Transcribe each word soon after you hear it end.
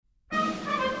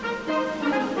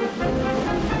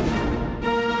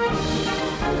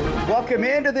Welcome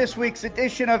into this week's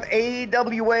edition of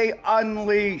AWA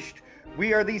Unleashed.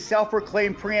 We are the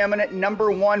self-proclaimed preeminent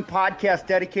 #1 podcast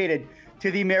dedicated to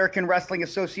the American Wrestling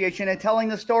Association and telling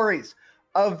the stories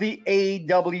of the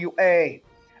AWA.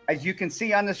 As you can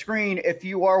see on the screen, if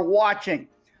you are watching,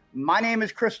 my name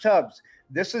is Chris Tubbs.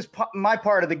 This is my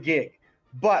part of the gig.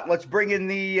 But let's bring in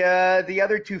the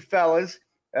other two fellas,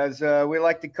 as we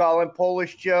like to call them,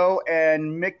 Polish Joe and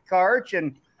Mick Karch.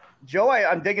 And Joe,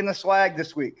 I'm digging the swag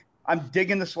this week. I'm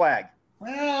digging the swag.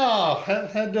 Wow,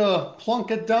 had to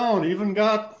plunk it down. Even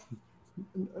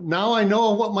now I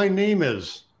know what my name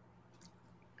is.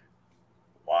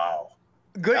 Wow.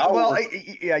 Good. Well,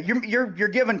 yeah, you're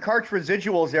giving Karch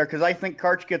residuals there because I think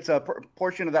Karch gets a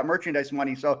portion of that merchandise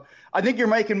money. So I think you're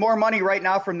making more money right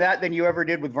now from that than you ever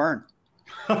did with Vern.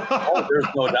 Oh, there's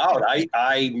no doubt.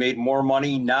 I made more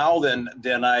money now than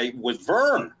I with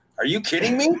Vern. Are you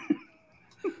kidding me?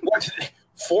 What,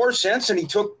 4 cents, and he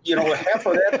took half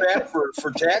of that back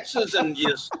for taxes and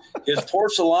his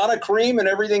porcelana cream and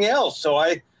everything else. So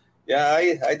I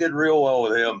did real well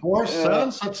with him. 4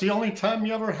 cents? That's the only time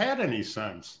you ever had any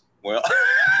sense. Well,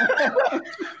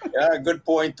 yeah, good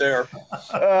point there.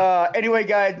 Anyway,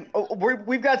 guys,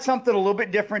 we've got something a little bit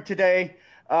different today.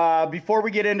 Before we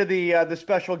get into the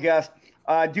special guest,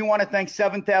 I do want to thank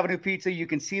 7th Avenue Pizza. You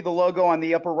can see the logo on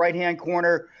the upper right-hand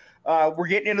corner. We're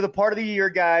getting into the part of the year,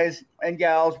 guys and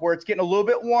gals, where it's getting a little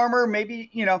bit warmer. Maybe,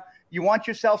 you want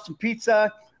yourself some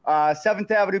pizza,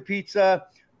 7th Avenue Pizza.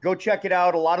 Go check it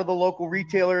out. A lot of the local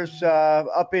retailers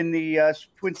up in the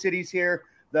Twin Cities here,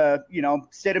 the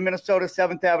state of Minnesota,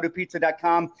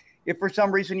 7thAvenuePizza.com. If for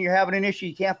some reason you're having an issue,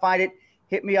 you can't find it,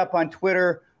 hit me up on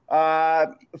Twitter,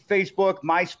 Facebook,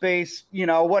 MySpace,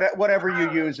 whatever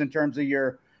you use in terms of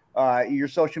your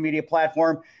social media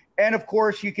platform. And, of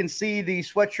course, you can see the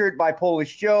sweatshirt by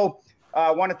Polish Joe.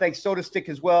 I want to thank Soda Stick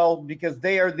as well because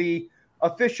they are the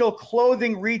official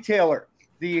clothing retailer,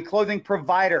 the clothing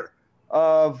provider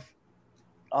of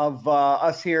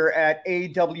us here at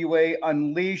AWA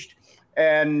Unleashed.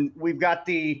 And we've got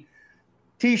the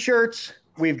T-shirts,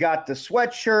 we've got the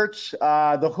sweatshirts,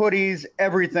 the hoodies,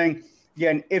 everything.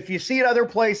 Again, if you see it other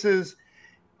places,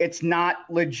 it's not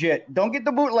legit. Don't get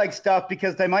the bootleg stuff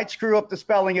because they might screw up the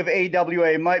spelling of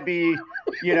AWA. It might be,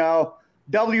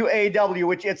 WAW,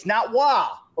 which it's not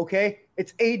WA, okay?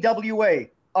 It's AWA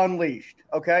Unleashed,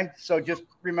 okay? So just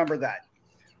remember that.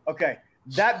 Okay.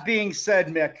 That being said,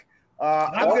 Mick,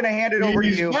 I'm going to hand it over to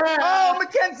you. Back. Oh,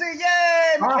 Mackenzie,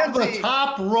 yay! Off Mackenzie. the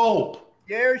top rope.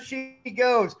 There she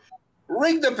goes.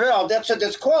 Ring the bell. That's a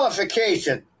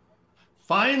disqualification.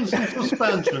 Fines and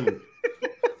suspension.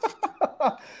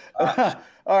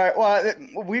 All right. Well,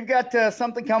 we've got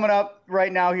something coming up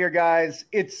right now here, guys.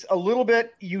 It's a little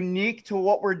bit unique to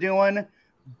what we're doing,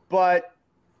 but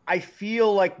I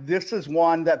feel like this is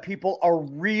one that people are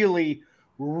really,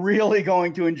 really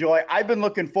going to enjoy. I've been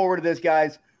looking forward to this,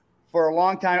 guys, for a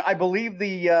long time. I believe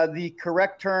the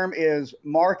correct term is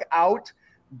mark out,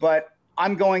 but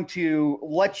I'm going to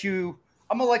let you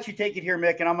take it here,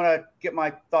 Mick, and I'm going to get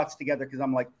my thoughts together because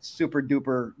I'm like super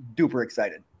duper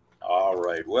excited. All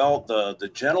right. Well,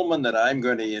 the gentleman that I'm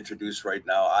going to introduce right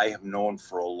now, I have known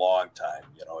for a long time,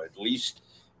 at least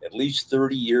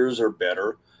 30 years or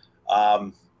better.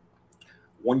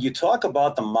 When you talk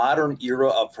about the modern era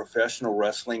of professional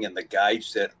wrestling and the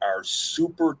guys that are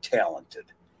super talented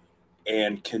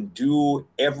and can do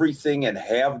everything and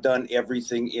have done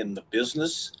everything in the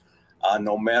business,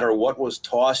 no matter what was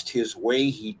tossed his way,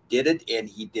 he did it, and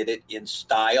he did it in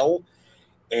style.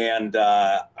 And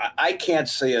I can't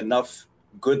say enough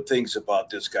good things about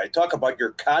this guy. Talk about your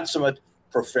consummate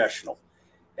professional.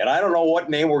 And I don't know what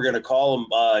name we're going to call him,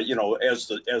 as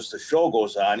the show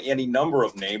goes on, any number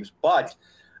of names. But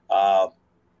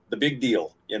the big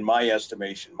deal, in my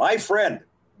estimation, my friend,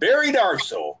 Barry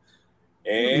Darsow.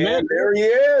 And Mick, there he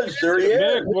is.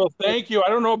 Mick, well, thank you. I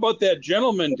don't know about that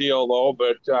gentleman deal, though,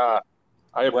 but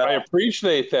I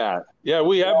appreciate that. Yeah,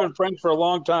 we have been friends for a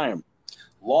long time.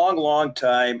 Long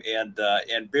time,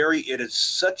 and Barry, it is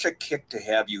such a kick to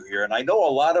have you here. And I know a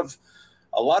lot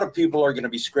of people are going to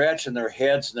be scratching their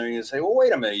heads and they're going to say, "Well,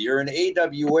 wait a minute, you're an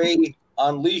AWA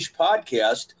Unleashed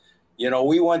podcast.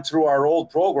 We went through our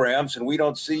old programs and we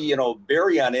don't see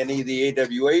Barry on any of the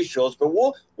AWA shows." But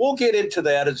we'll get into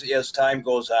that as time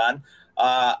goes on.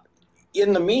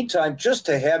 In the meantime, just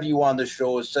to have you on the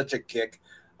show is such a kick.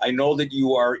 I know that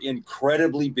you are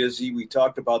incredibly busy. We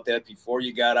talked about that before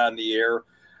you got on the air.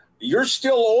 You're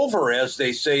still over, as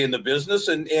they say in the business,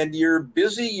 and you're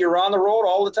busy. You're on the road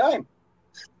all the time.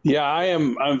 Yeah, I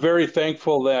am. I'm very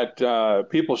thankful that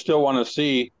people still want to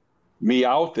see me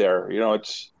out there.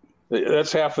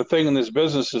 That's half the thing in this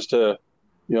business is to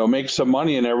make some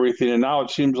money and everything. And now it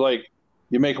seems like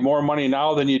you make more money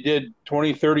now than you did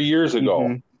 20, 30 years ago.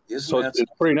 Mm-hmm. So it's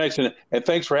pretty nice. And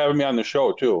thanks for having me on the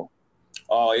show too.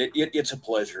 Oh, it's a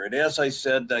pleasure. And as I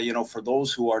said, for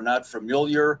those who are not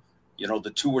familiar,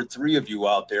 the 2 or 3 of you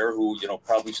out there who,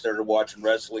 probably started watching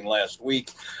wrestling last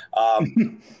week,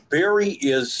 Barry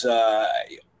is,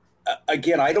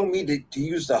 again, I don't mean to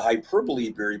use the hyperbole,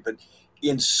 Barry, but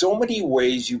in so many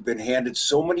ways, you've been handed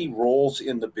so many roles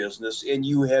in the business, and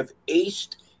you have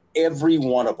aced every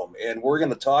one of them. And we're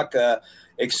going to talk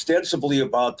extensively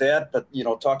about that, but,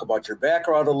 talk about your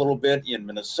background a little bit in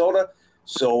Minnesota.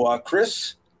 So,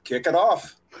 Chris, kick it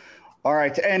off. All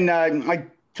right. And I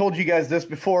told you guys this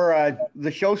before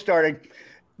the show started.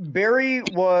 Barry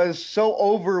was so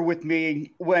over with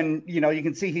me when, you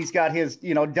can see he's got his,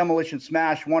 Demolition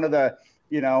Smash, one of the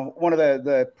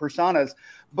personas.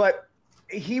 But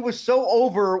he was so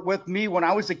over with me when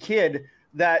I was a kid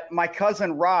that my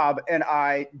cousin Rob and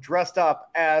I dressed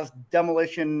up as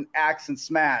Demolition, Axe, and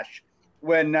Smash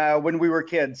when we were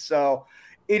kids. So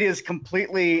it is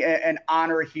completely an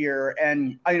honor here.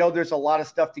 And I know there's a lot of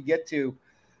stuff to get to.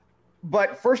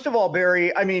 But first of all,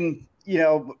 Barry, I mean,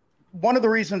 one of the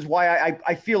reasons why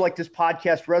I feel like this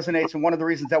podcast resonates, and one of the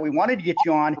reasons that we wanted to get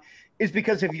you on, is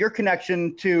because of your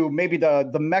connection to maybe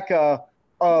the mecca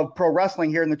of pro wrestling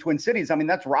here in the Twin Cities. I mean,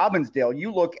 that's Robbinsdale.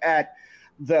 You look at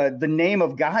the name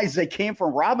of guys that came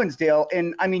from Robbinsdale,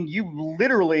 and I mean, you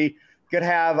literally could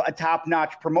have a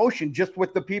top-notch promotion just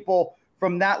with the people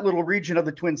from that little region of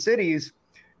the Twin Cities.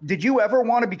 Did you ever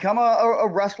want to become a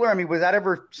wrestler? I mean, was that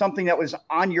ever something that was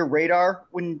on your radar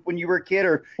when you were a kid,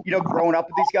 or, growing up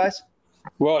with these guys?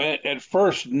 Well, at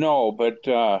first, no, but,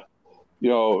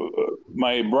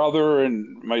 my brother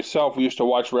and myself, we used to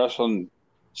watch wrestling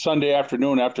Sunday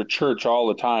afternoon after church all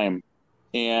the time.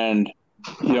 And,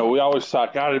 we always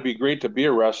thought, God, it'd be great to be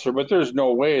a wrestler, but there's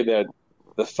no way that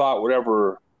the thought would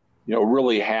ever,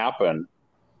 really happen.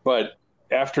 But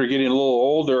after getting a little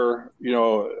older,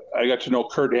 I got to know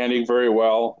Curt Hennig very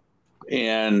well.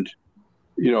 And,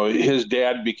 his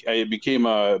dad became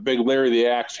a big Larry the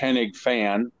Axe Hennig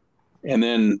fan. And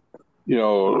then,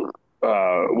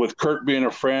 with Curt being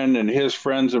a friend and his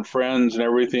friends and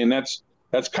everything, that's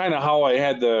kind of how I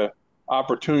had the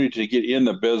opportunity to get in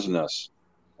the business.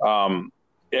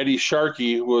 Eddie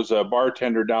Sharkey, who was a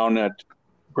bartender down at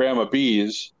Grandma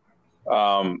B's,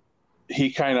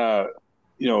 he kind of,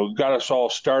 got us all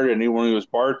started. And when he was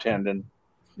bartending,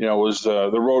 it was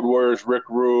the Road Warriors, Rick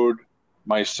Rude,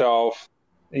 myself,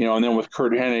 and then with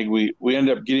Curt Hennig, we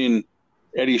ended up getting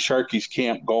Eddie Sharkey's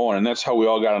camp going, and that's how we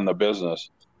all got in the business.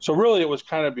 So really, it was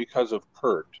kind of because of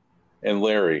Curt and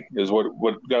Larry is what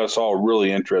got us all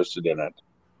really interested in it.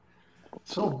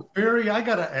 So, Barry, I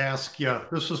got to ask you,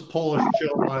 this is Polish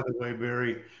Joe, by the way,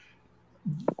 Barry.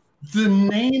 The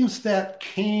names that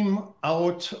came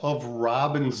out of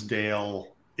Robbinsdale,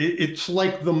 it's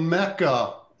like the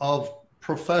mecca of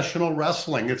professional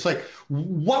wrestling. It's like,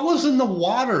 what was in the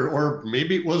water? Or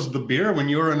maybe it was the beer when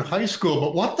you were in high school,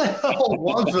 but what the hell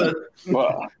was it?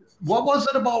 What was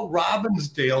it about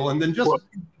Robbinsdale? And then just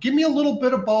give me a little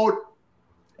bit about...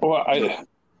 Well,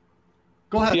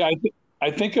 go ahead. Yeah,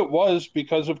 I think it was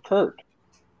because of Curt.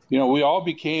 We all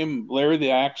became Larry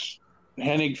the Axe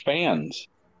Hennig fans,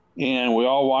 and we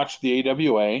all watched the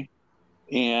AWA.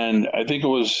 And I think it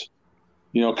was,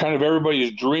 kind of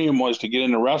everybody's dream was to get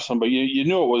into wrestling, but you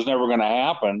knew it was never going to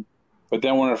happen. But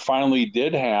then when it finally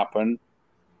did happen,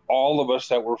 all of us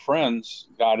that were friends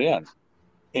got in.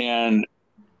 And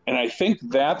I think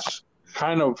that's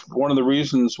kind of one of the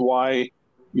reasons why,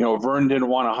 Vern didn't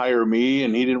want to hire me,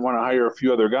 and he didn't want to hire a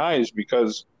few other guys,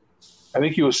 because I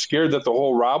think he was scared that the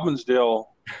whole Robbinsdale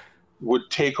would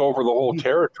take over the whole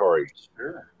territory.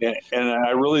 Sure. And I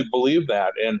really believe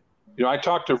that. And, I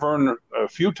talked to Vern a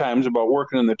few times about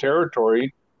working in the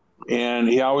territory, and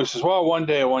he always says, well, one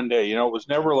day, it was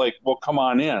never like, well, come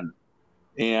on in.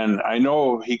 And I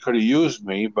know he could have used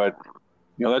me, but,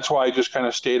 that's why I just kind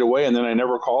of stayed away. And then I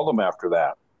never called him after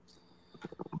that.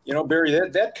 Barry,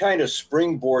 that kind of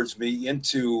springboards me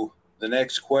into the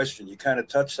next question. You kind of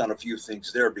touched on a few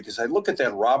things there, because I look at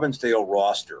that Robbinsdale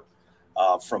roster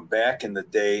from back in the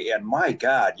day, and my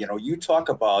God, you talk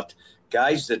about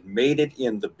guys that made it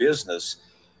in the business.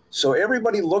 So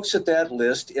everybody looks at that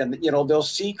list, and, they'll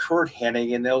see Curt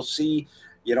Hennig, and they'll see,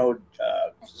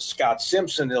 Scott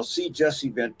Simpson, they'll see Jesse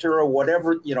Ventura,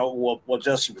 whatever, well,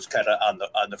 Jesse was kind of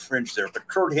on the fringe there, but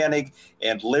Curt Hennig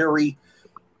and Larry.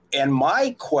 And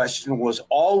my question was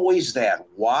always that,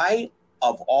 why,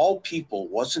 of all people,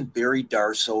 wasn't Barry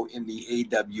Darsow in the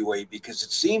AWA? Because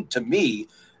it seemed to me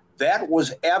that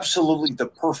was absolutely the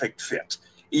perfect fit.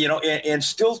 And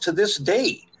still to this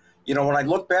day, when I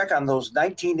look back on those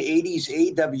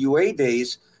 1980s AWA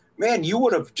days, man, you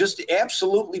would have just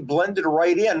absolutely blended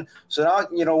right in. So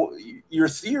now, your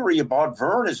theory about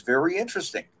Vern is very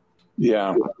interesting.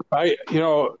 Yeah. I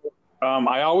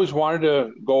always wanted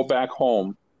to go back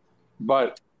home,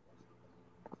 but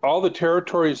all the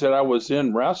territories that I was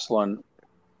in wrestling,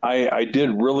 I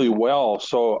did really well.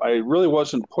 So I really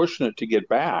wasn't pushing it to get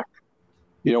back.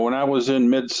 When I was in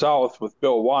Mid-South with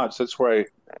Bill Watts, that's where I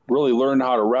really learned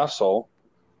how to wrestle.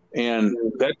 And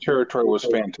that territory was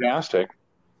fantastic.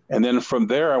 And then from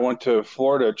there, I went to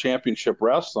Florida Championship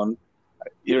Wrestling.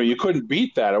 You couldn't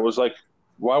beat that. It was like,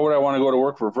 why would I want to go to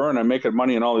work for Vern? I'm making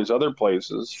money in all these other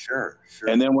places. Sure.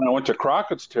 And then when I went to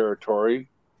Crockett's territory,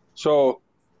 so,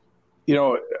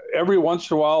 every once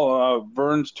in a while,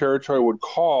 Vern's territory would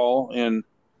call, and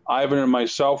Ivan and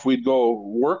myself, we'd go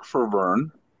work for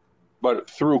Vern, but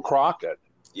through Crockett.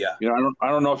 Yeah. I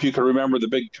don't know if you can remember the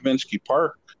big Kaminsky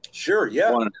Park. Sure,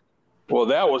 yeah. Well,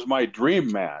 that was my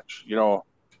dream match.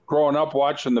 Growing up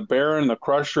watching the Baron, the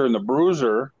Crusher, and the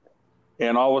Bruiser,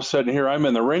 and all of a sudden here I'm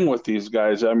in the ring with these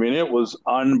guys. I mean, it was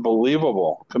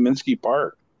unbelievable. Kaminsky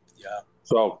Park. Yeah.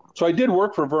 So I did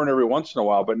work for Vern every once in a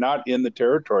while, but not in the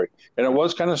territory, and it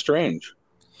was kind of strange.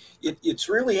 It's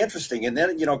really interesting, and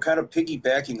then kind of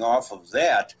piggybacking off of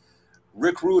that,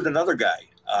 Rick Rude, another guy.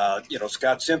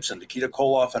 Scott Simpson, Nikita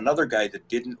Koloff, another guy that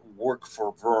didn't work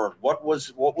for Vern. What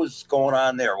was going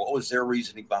on there? What was their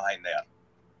reasoning behind that?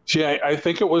 See, I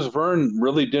think it was Vern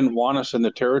really didn't want us in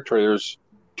the territory. There's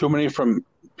too many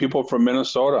people from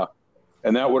Minnesota,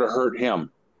 and that would have hurt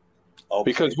him.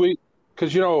 Okay. Because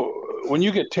when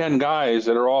you get 10 guys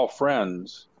that are all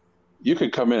friends, you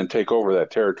could come in and take over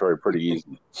that territory pretty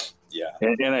easily. Yeah.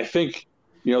 And I think,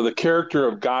 the character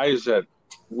of guys that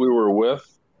we were with,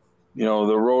 the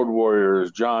Road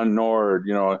Warriors, John Nord,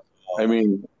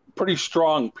 pretty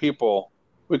strong people,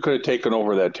 we could have taken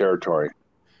over that territory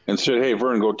and said, hey,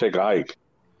 Vern, go take a hike.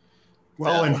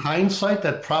 Well, in hindsight,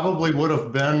 that probably would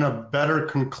have been a better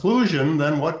conclusion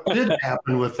than what did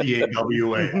happen with the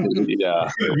AWA. Yeah.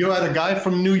 You had a guy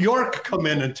from New York come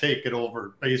in and take it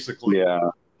over, basically.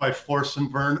 Yeah. By forcing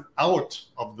Vern out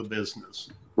of the business.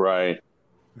 Right.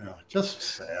 Yeah, just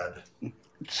sad.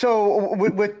 So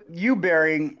with you,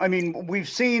 Barry, I mean, we've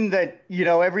seen that,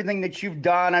 everything that you've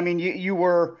done. I mean, you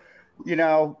were,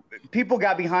 people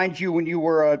got behind you when you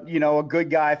were a good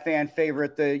guy, fan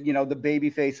favorite, the baby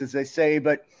face, as they say.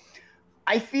 But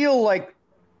I feel like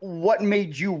what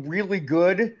made you really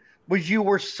good was you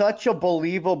were such a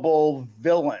believable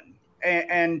villain.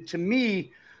 And to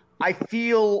me, I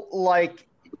feel like,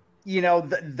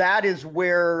 that is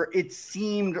where it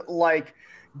seemed like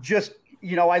just,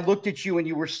 I looked at you and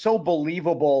you were so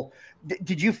believable.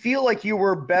 Did you feel like you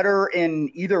were better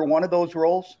in either one of those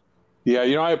roles? Yeah,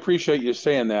 I appreciate you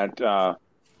saying that.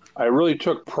 I really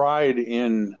took pride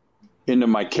into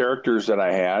my characters that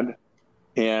I had,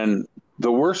 and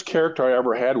the worst character I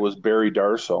ever had was Barry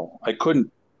Darsow. I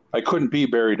couldn't be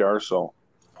Barry Darsow.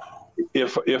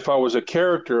 If I was a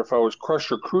character, if I was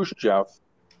Crusher Khrushchev,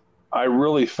 I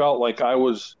really felt like I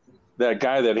was that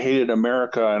guy that hated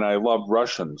America and I loved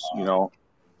Russians,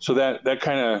 So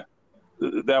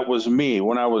that was me.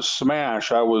 When I was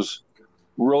Smash, I was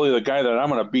really the guy that I'm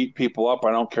going to beat people up.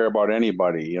 I don't care about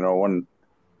anybody. When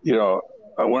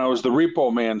I was the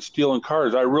Repo Man stealing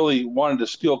cars, I really wanted to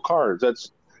steal cars.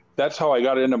 That's how I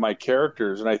got into my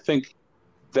characters. And I think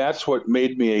that's what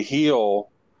made me a heel,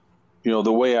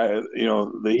 the way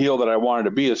the heel that I wanted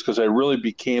to be is because I really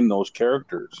became those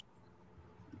characters.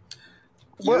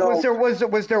 Was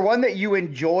there one that you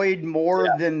enjoyed more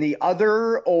than the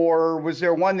other, or was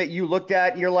there one that you looked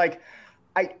at and you're like,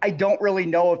 I don't really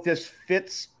know if this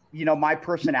fits, my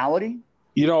personality?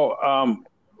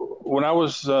 When I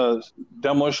was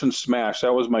Demolition Smash,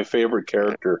 that was my favorite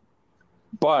character.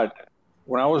 But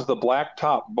when I was the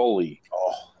Blacktop Bully,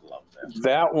 love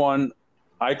that one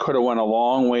I could have went a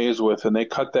long ways with, and they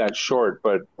cut that short.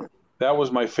 But that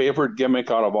was my favorite gimmick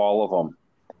out of all of them.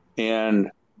 And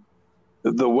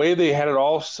the way they had it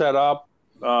all set up,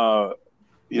 in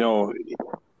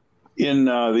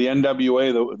the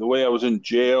NWA, the way I was in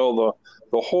jail,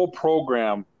 the whole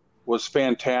program was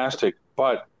fantastic,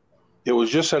 but it was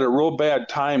just at a real bad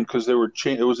time because it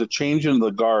was a change in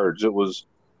the guards. It was,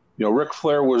 Ric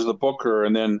Flair was the booker,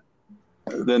 and then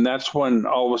that's when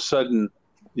all of a sudden,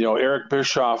 Eric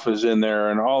Bischoff is in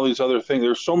there and all these other things.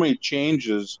 There's so many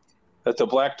changes that the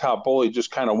Blacktop Bully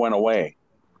just kind of went away.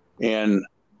 And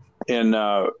when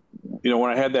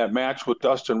I had that match with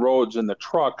Dustin Rhodes in the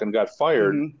truck and got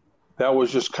fired, that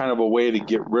was just kind of a way to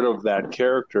get rid of that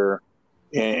character.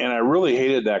 And I really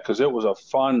hated that because it was a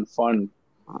fun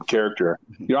character.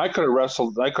 You know, I could have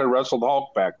wrestled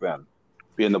Hulk back then,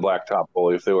 being the Blacktop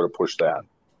Bully, if they would have pushed that.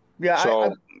 Yeah,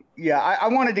 so, I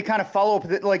wanted to kind of follow up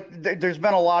with it. Like, there's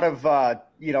been a lot of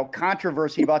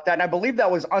controversy about that, and I believe that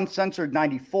was Uncensored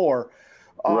 '94.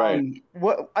 Right.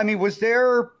 Was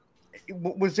there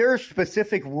a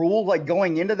specific rule like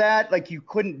going into that, like you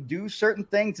couldn't do certain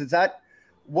things? Is that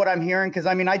what I'm hearing? Because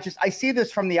I see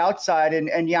this from the outside,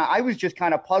 and yeah, I was just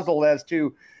kind of puzzled as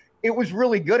to. It was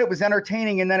really good. It was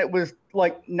entertaining, and then it was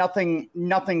like nothing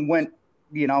went.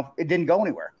 It didn't go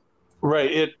anywhere. Right.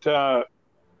 It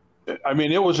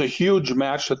was a huge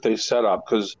match that they set up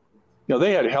because,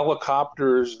 they had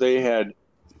helicopters, they had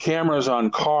cameras on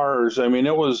cars. I mean,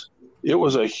 it was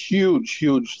a huge,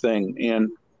 huge thing. And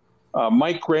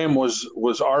Mike Graham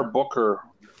was our booker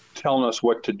telling us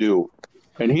what to do.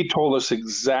 And he told us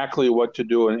exactly what to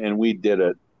do, and we did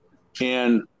it.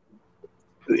 And,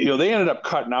 they ended up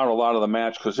cutting out a lot of the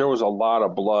match because there was a lot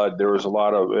of blood. There was a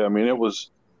lot of, it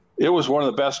was one of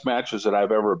the best matches that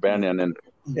I've ever been in.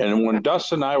 And when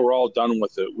Dustin and I were all done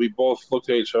with it, we both looked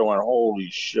at each other and went, holy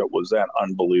shit, was that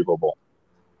unbelievable.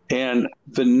 And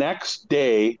the next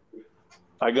day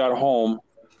I got home,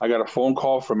 I got a phone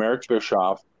call from Eric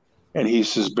Bischoff, and he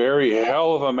says, Barry,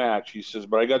 hell of a match. He says,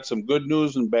 but I got some good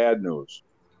news and bad news.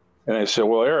 And I said,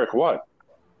 well, Eric, what?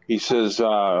 He says,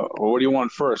 well, what do you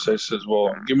want first? I says,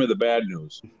 well, give me the bad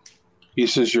news. He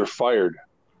says, you're fired.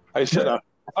 I said, I'm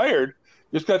fired?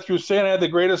 Just got through saying I had the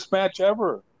greatest match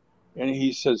ever. And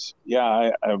he says,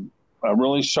 yeah, I'm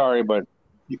really sorry, but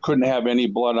you couldn't have any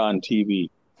blood on TV.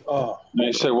 Oh. And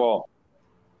I said, well,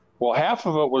 half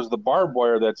of it was the barbed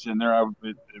wire that's in there.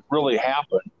 It really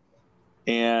happened.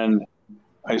 And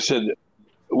I said,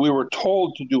 we were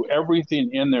told to do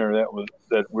everything in there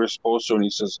that we're supposed to. And he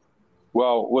says,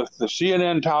 well, with the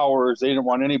CNN towers, they didn't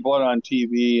want any blood on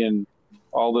TV and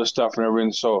all this stuff and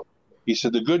everything. So he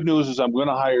said, the good news is I'm going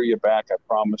to hire you back. I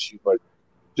promise you, but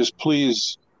just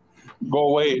please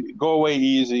go away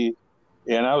easy.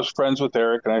 And I was friends with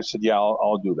Eric, and I said, yeah,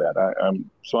 I'll do that.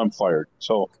 I'm fired.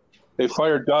 So they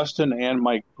fired Dustin and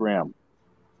Mike Graham.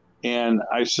 And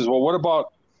I says, well, what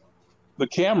about the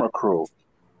camera crew?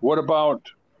 What about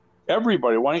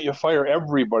everybody? Why don't you fire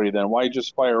everybody then? Why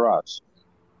just fire us?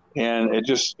 And it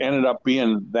just ended up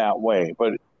being that way.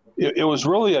 But it was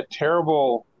really a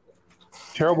terrible,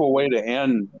 terrible way to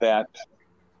end that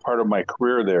part of my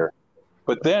career there.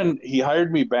 But then he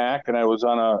hired me back, and I was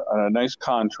on a nice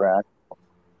contract,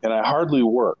 and I hardly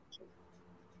worked.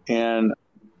 And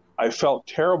I felt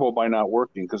terrible by not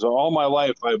working because all my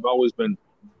life I've always been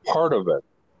part of it.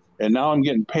 And now I'm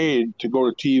getting paid to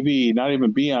go to TV, not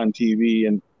even be on TV.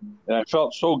 And I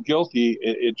felt so guilty.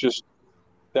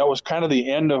 That was kind of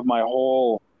the end of my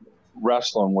whole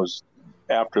wrestling was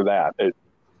after that.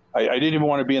 I didn't even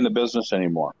want to be in the business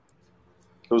anymore.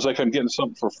 It was like I'm getting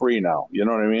something for free now. You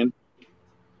know what I mean?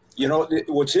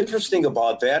 What's interesting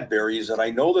about that, Barry, is that I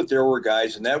know that there were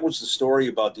guys, and that was the story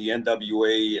about the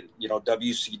NWA and,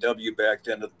 WCW back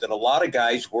then, that a lot of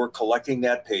guys were collecting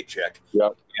that paycheck.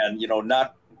 Yep. And,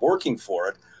 not working for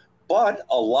it. But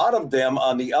a lot of them,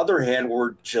 on the other hand,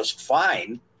 were just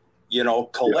fine,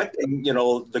 collecting,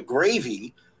 the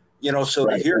gravy, so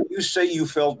right. To hear you say you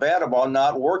felt bad about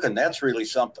not working, that's really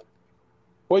something.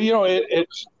 Well,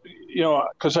 it's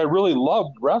because I really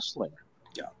loved wrestling.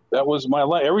 Yeah. That was my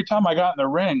life. Every time I got in the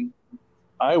ring,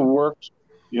 I worked,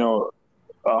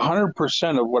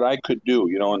 100% of what I could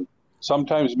do, and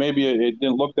sometimes maybe it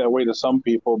didn't look that way to some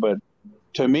people, but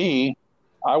to me,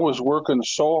 I was working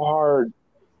so hard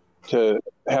to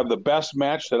have the best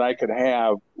match that I could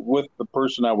have with the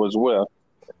person I was with.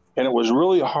 And it was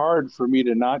really hard for me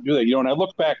to not do that. And I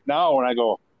look back now and I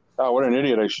go, oh, what an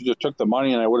idiot. I should have took the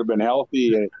money and I would have been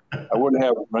healthy. I wouldn't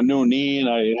have a new knee and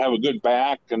I'd have a good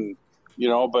back. And,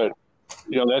 but,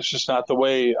 that's just not the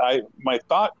way my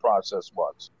thought process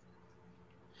was.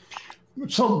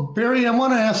 So, Barry, I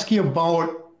want to ask you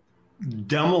about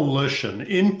Demolition.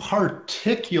 In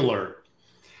particular,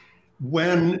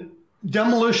 when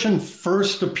Demolition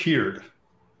first appeared,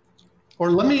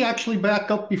 or let me actually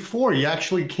back up before you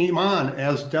actually came on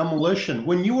as Demolition.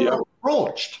 When you were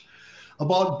approached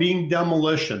about being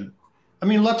Demolition, I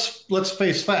mean, let's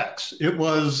face facts. It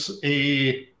was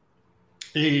a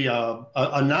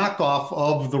knockoff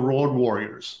of the Road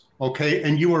Warriors, okay?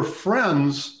 And you were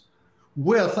friends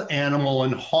with Animal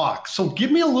and Hawk. So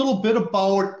give me a little bit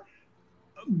about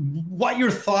what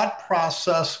your thought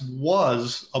process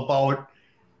was about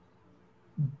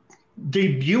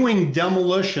debuting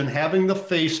Demolition, having the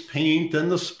face paint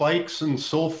and the spikes and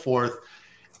so forth,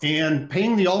 and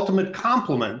paying the ultimate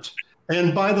compliment.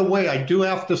 And by the way, I do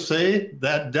have to say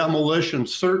that Demolition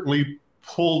certainly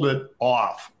pulled it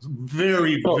off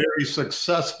very, very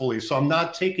successfully. So I'm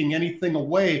not taking anything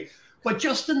away. But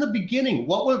just in the beginning,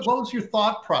 what was your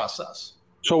thought process?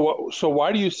 So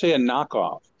why do you say a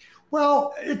knockoff?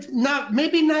 Well, it's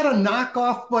maybe not a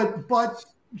knockoff, but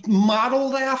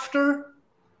modeled after.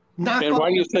 Knockoff.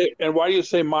 And why do you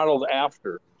say modeled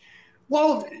after?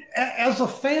 Well, as a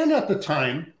fan at the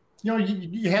time,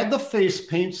 you had the face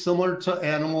paint similar to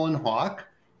Animal and Hawk.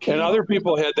 And other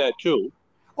people had that too.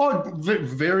 Oh,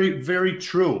 very, very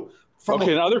true.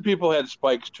 And other people had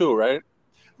spikes too, right?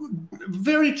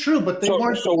 Very true, but they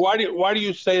weren't. So why do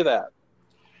you say that?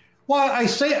 Well, I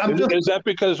say is that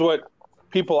because what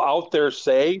people out there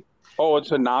say? Oh,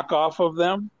 it's a knockoff of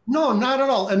them? No, not at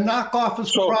all. A knockoff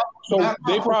is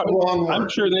they probably wrong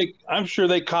word. I'm sure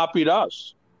they copied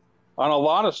us on a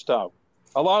lot of stuff.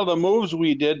 A lot of the moves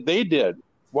we did, they did.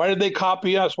 Why did they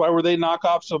copy us? Why were they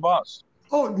knockoffs of us?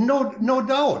 Oh, no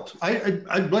doubt. I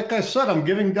like I said, I'm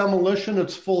giving Demolition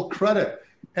its full credit.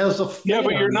 As a fan, yeah,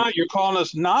 but you're not. You're calling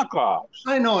us knockoffs.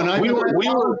 I know, and we were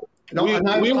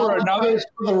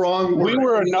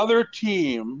another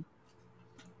team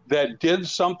that did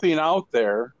something out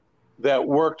there that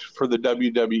worked for the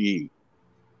WWE,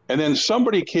 and then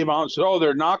somebody came out and said, "Oh,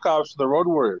 they're knockoffs of the Road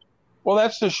Warriors." Well,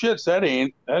 that's the shits. That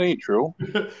ain't true.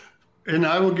 And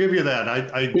I will give you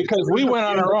that. Because we went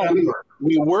on our own.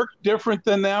 We worked different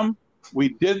than them. We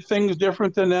did things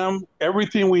different than them.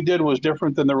 Everything we did was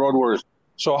different than the Road Warriors.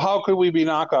 So how could we be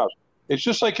knockoffs? It's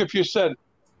just like if you said,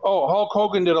 oh, Hulk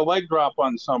Hogan did a leg drop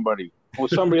on somebody. Well,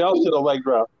 somebody else did a leg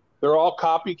drop. They're all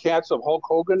copycats of Hulk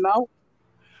Hogan now?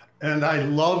 And I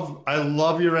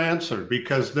love your answer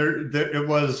because it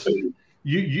was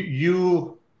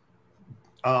you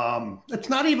it's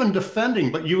not even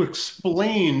defending, but you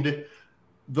explained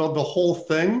the whole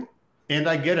thing, and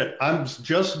I get it. I'm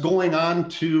just going on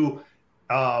to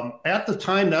at the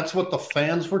time, that's what the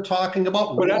fans were talking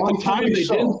about. But at the time, they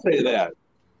didn't say that.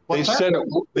 They said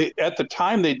it. At the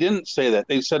time, they didn't say that.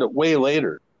 They said it way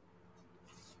later.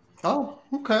 Oh,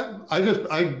 okay.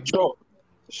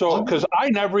 So because I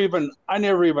never even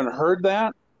heard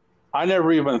that. I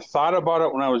never even thought about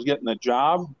it when I was getting the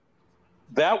job.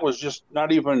 That was just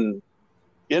not even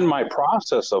in my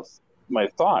process of my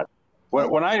thought.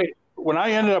 When I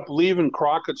ended up leaving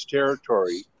Crockett's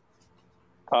territory,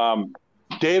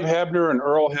 Dave Hebner and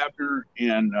Earl Hebner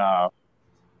and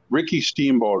Ricky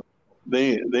Steamboat,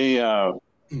 they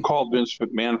called Vince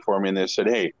McMahon for me, and they said,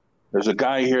 "Hey, there's a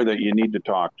guy here that you need to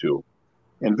talk to."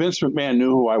 And Vince McMahon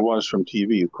knew who I was from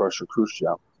TV, Crusher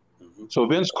Khrushchev. Mm-hmm. So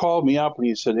Vince called me up and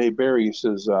he said, "Hey, Barry," he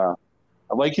says,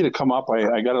 "I'd like you to come up.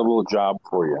 I got a little job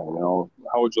for you.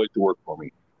 How would you like to work for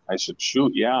me?" I said,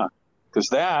 "Shoot, yeah," because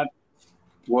that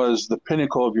was the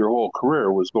pinnacle of your whole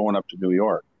career, was going up to New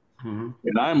York. Mm-hmm.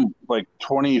 And I'm like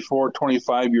 24,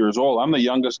 25 years old. I'm the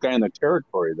youngest guy in the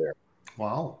territory there.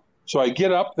 Wow. So I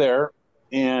get up there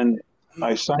and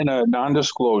I sign a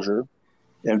non-disclosure,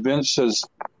 and Vince says,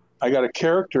 "I got a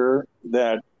character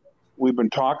that we've been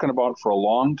talking about for a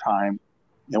long time,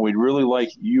 and we'd really like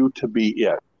you to be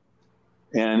it.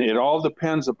 And it all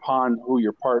depends upon who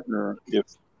your partner,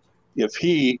 if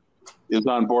he is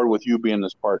on board with you being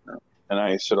this partner." And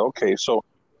I said, okay. So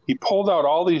he pulled out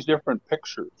all these different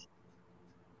pictures,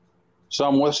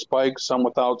 some with spikes, some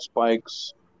without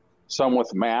spikes, some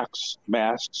with masks,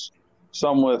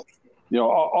 some with,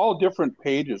 all different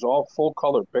pages, all full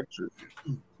color pictures.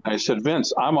 I said,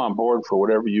 "Vince, I'm on board for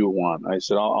whatever you want." I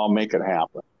said, I'll make it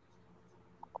happen.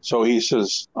 So he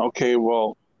says, "Okay,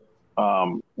 well,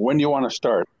 when do you want to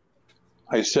start?"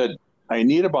 I said, "I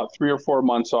need about 3 or 4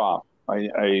 months off.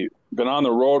 I've been on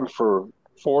the road for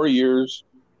 4 years,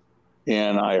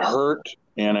 and I hurt,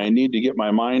 and I need to get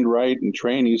my mind right and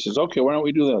train." He says, "Okay, why don't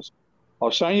we do this?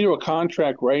 I'll sign you to a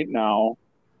contract right now,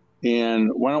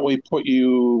 and why don't we put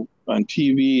you on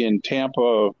TV in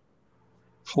Tampa,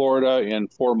 Florida in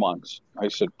 4 months?" I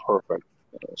said, "Perfect."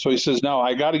 So he says, "Now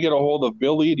I got to get a hold of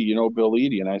Bill Eadie. You know Bill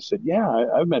Eadie?" And I said, "Yeah,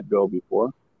 I've met Bill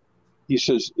before." He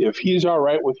says, "If he's all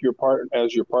right with your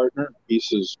partner, he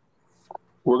says,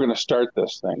 we're going to start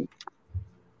this thing."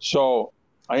 So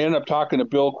I ended up talking to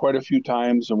Bill quite a few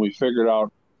times, and we figured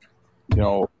out,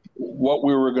 what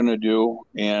we were going to do,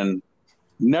 and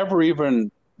never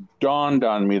even dawned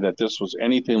on me that this was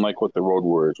anything like what the Road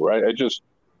Warriors were.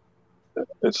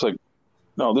 It's like,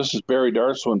 no, this is Barry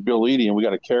Darsow and Bill Eadie, and we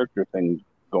got a character thing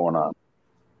going on.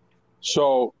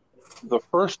 So the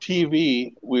first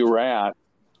TV we were at,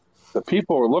 the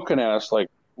people were looking at us like,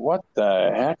 what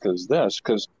the heck is this?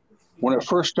 Because when it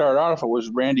first started off, it was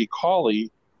Randy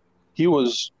Cawley. He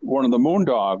was one of the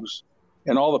Moondogs,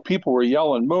 and all the people were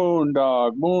yelling,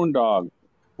 "Moondog, Moondog."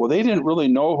 Well, they didn't really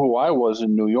know who I was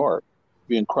in New York.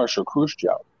 being Crusher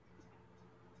Khrushchev.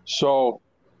 So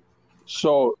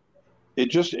it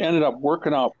just ended up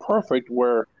working out perfect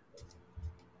where,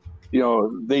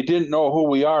 they didn't know who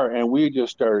we are, and we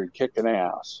just started kicking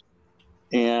ass.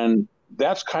 And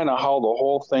that's kind of how the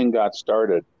whole thing got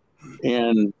started.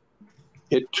 And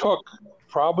it took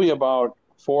probably about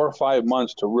 4 or 5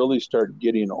 months to really start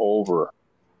getting over,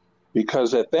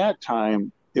 because at that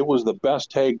time it was the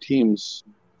best tag teams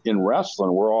in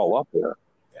wrestling. We're all up there.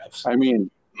 Absolutely. I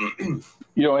mean,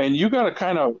 and you got to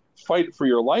kind of fight for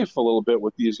your life a little bit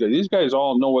with these guys. These guys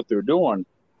all know what they're doing,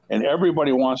 and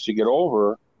everybody wants to get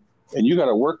over, and you got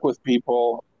to work with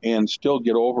people and still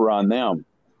get over on them.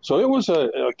 So it was a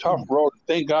tough road.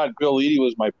 Thank God Bill Eadie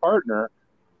was my partner,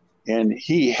 and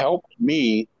he helped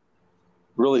me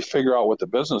really figure out what the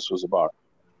business was about.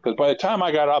 Because by the time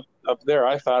I got up there,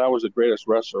 I thought I was the greatest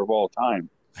wrestler of all time.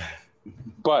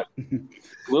 But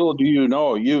little do you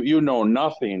know, you know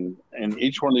nothing. In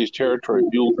each one of these territories,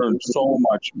 you learn so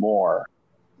much more.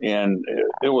 And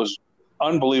it was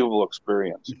unbelievable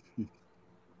experience.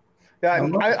 Yeah,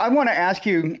 I want to ask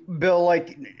you, Bill,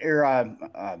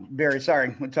 Barry,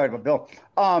 sorry, I'm talking about Bill.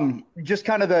 Just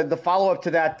kind of the follow-up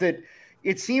to that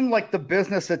it seemed like the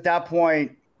business at that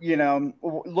point,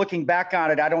 looking back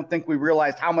on it, I don't think we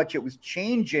realized how much it was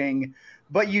changing,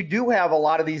 but you do have a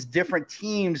lot of these different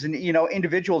teams and,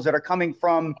 individuals that are coming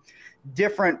from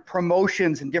different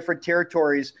promotions and different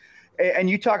territories. And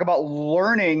you talk about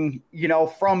learning,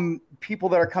 from people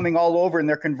that are coming all over and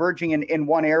they're converging in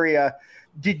one area.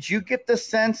 Did you get the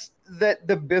sense that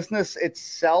the business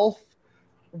itself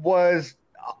was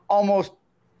almost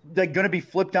going to be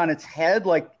flipped on its head?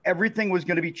 Like everything was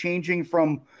going to be changing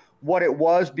from what it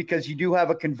was, because you do have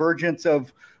a convergence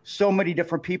of so many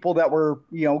different people that were,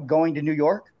 going to New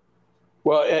York?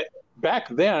 Well, back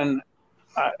then,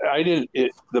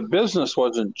 the business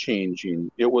wasn't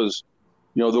changing. It was,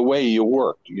 the way you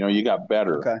worked, you got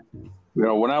better. Okay.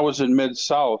 When I was in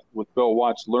Mid-South with Bill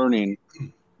Watts learning,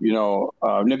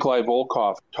 Nikolai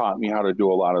Volkov taught me how to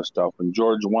do a lot of stuff, and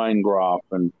George Weingroff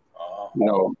and,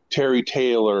 Terry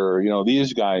Taylor,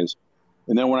 these guys.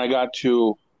 And then when I got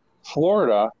to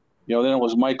Florida, then it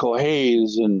was Michael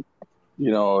Hayes and,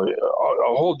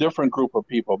 a whole different group of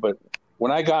people. But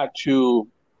when I got to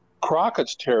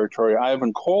Crockett's territory,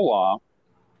 Ivan Koloff,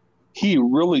 he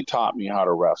really taught me how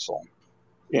to wrestle.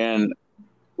 And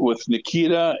with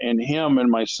Nikita and him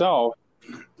and myself,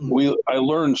 I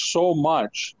learned so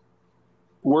much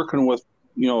working with,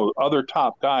 other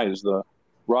top guys, the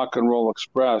Rock and Roll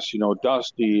Express,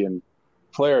 Dusty and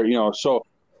Flair, so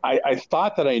I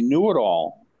thought that I knew it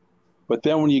all. But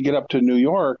then when you get up to New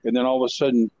York, and then all of a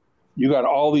sudden you got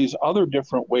all these other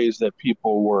different ways that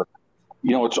people work,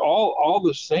 it's all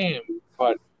the same,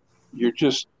 but you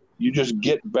just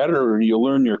get better and you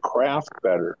learn your craft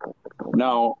better.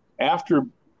 Now, after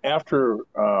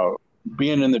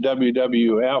being in the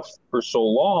WWF for so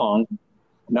long,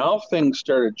 now things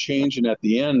started changing at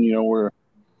the end, where,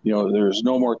 there's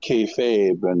no more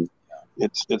kayfabe, and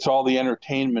it's all the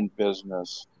entertainment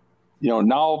business.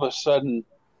 Now all of a sudden,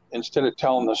 instead of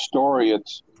telling the story,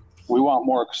 we want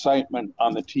more excitement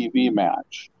on the TV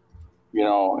match,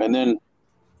 and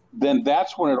then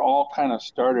that's when it all kind of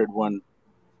started, when,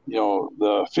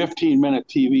 the 15-minute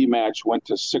TV match went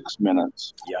to 6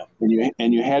 minutes. Yeah.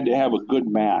 And you had to have a good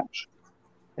match.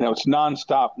 It's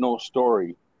nonstop, no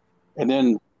story. And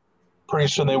then pretty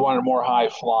soon they wanted more high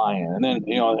flying. And then,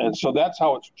 and so that's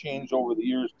how it's changed over the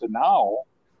years to now,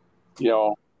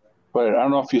 but I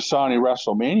don't know if you saw any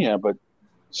WrestleMania, but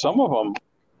some of them,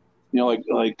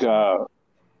 like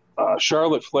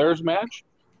Charlotte Flair's match,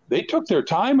 they took their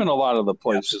time in a lot of the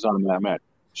places on that match.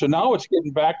 So now it's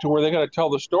getting back to where they got to tell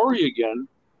the story again,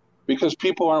 because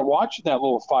people aren't watching that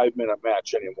little 5-minute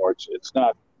match anymore. It's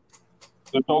not,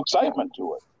 there's no excitement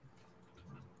to it.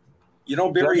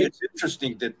 Barry, it's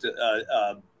interesting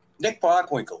that Nick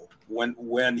Bockwinkel,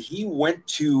 when he went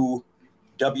to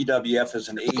WWF as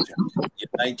an agent in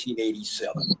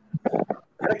 1987, I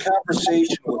had a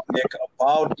conversation with Nick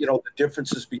about, the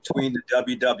differences between the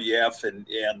WWF and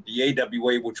the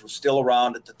AWA, which was still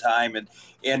around at the time, and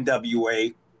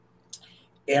NWA.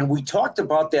 And we talked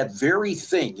about that very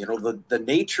thing, the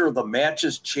nature of the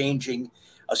matches changing,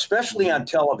 especially on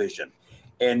television.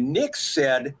 And Nick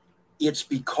said it's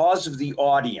because of the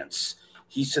audience.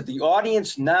 He said the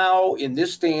audience now in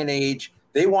this day and age,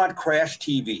 they want crash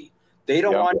TV. They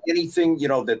don't want anything,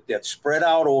 that's spread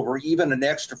out over even an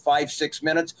extra 5-6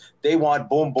 minutes. They want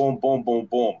boom, boom, boom, boom,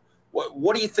 boom.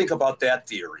 What do you think about that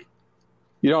theory?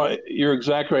 You're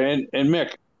exactly right. And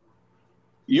Mick,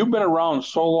 you've been around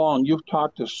so long. You've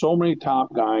talked to so many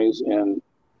top guys, and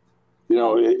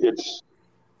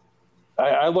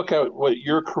I look at what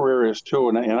your career is too,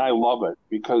 and I love it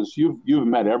because you've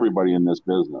met everybody in this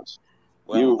business.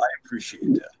 Well, I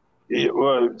appreciate that.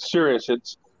 Well, serious,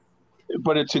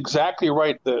 but it's exactly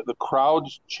right. The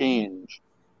crowds change,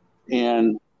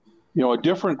 and a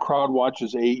different crowd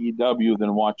watches AEW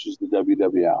than watches the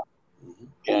WWF. Mm-hmm.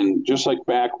 And just like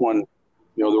back when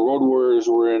the Road Warriors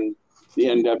were in the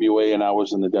NWA and I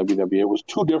was in the WWE, it was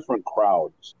two different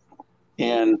crowds,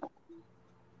 and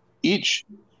each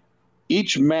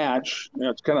match,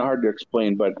 it's kind of hard to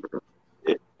explain, but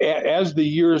as the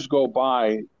years go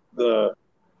by, the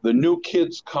new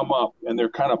kids come up and they're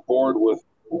kind of bored with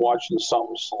watching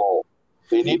something slow.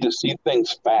 They need to see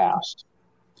things fast.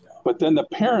 But then the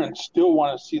parents still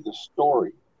want to see the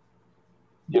story.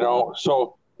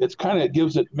 So it's kind of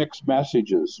gives it mixed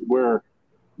messages where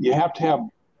you have to have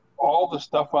all the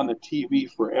stuff on the TV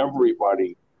for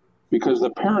everybody because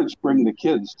the parents bring the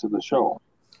kids to the show.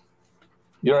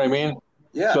 You know what I mean?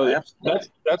 Yeah. So absolutely.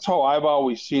 that's how I've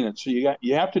always seen it. So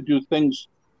you have to do things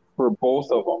for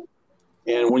both of them.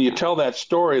 And when you tell that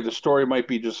story, the story might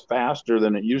be just faster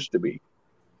than it used to be.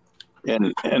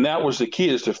 And that was the key,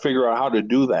 is to figure out how to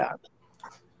do that.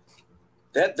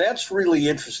 That's really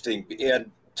interesting.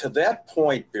 And to that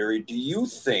point, Barry, do you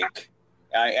think,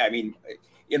 I mean,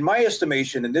 in my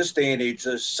estimation, in this day and age,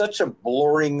 there's such a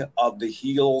blurring of the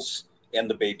heels and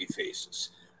the baby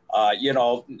faces.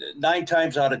 9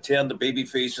 times out of 10, the baby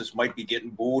faces might be getting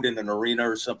booed in an arena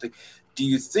or something. Do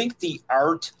you think the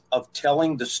art of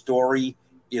telling the story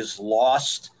is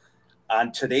lost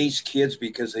on today's kids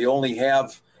because they only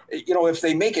have, if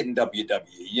they make it in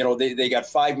WWE, they got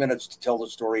 5 minutes to tell the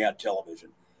story on television.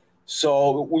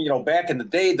 So, back in the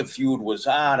day, the feud was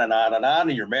on and on and on,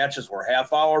 and your matches were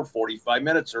half hour, 45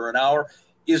 minutes, or an hour.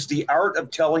 Is the art of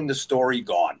telling the story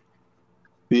gone?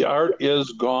 The art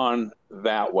is gone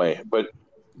that way, but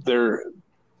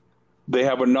they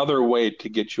have another way to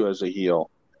get you as a heel,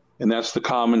 and that's the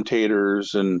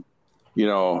commentators, and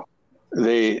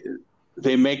they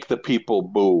make the people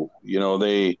boo.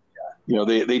 They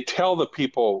tell the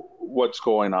people what's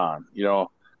going on.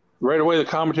 Right away the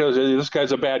commentators say, this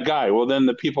guy's a bad guy. Well, then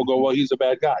the people go, well, he's a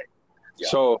bad guy. Yeah.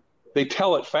 So they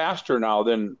tell it faster now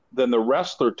than the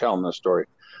wrestler telling the story.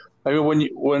 I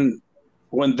mean,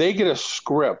 when they get a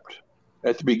script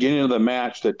at the beginning of the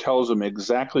match that tells them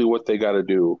exactly what they got to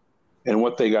do and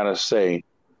what they got to say,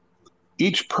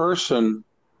 each person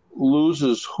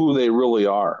loses who they really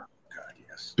are. God,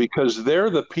 yes. Because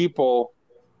they're the people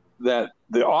that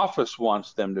the office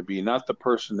wants them to be, not the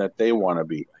person that they want to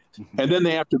be. And then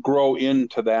they have to grow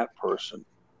into that person.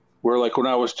 Where, like when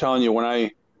I was telling you, when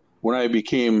I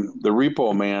became the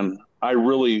Repo Man, I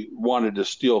really wanted to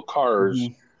steal cars.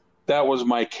 Mm-hmm. That was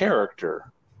my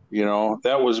character.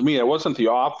 That was me. It wasn't the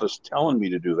office telling me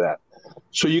to do that.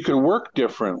 So you could work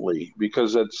differently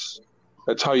because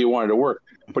that's how you wanted to work.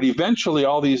 But eventually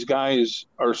all these guys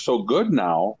are so good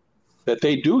now that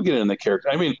they do get in the character.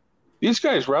 I mean, these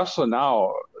guys wrestling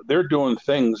now, they're doing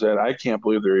things that I can't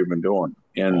believe they're even doing.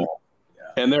 And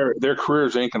their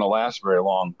careers ain't going to last very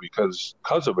long because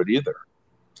of it either.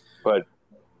 But,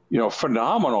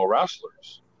 phenomenal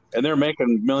wrestlers. And they're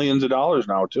making millions of dollars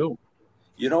now too.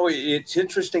 It's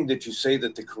interesting that you say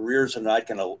that the careers are not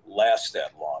going to last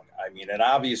that long. I mean, and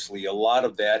obviously a lot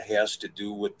of that has to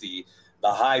do with the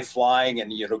high flying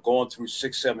and, going through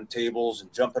 6-7 tables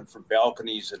and jumping from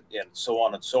balconies and so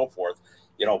on and so forth.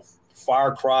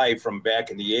 Far cry from back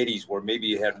in the 80s where maybe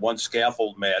you had one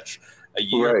scaffold match a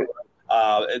year,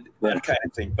 right. That kind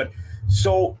of thing. But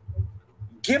so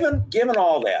given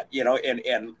all that,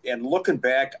 and looking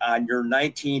back on your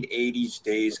 1980s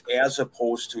days as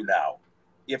opposed to now,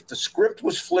 if the script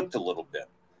was flipped a little bit,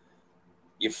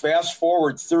 you fast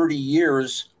forward 30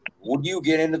 years, would you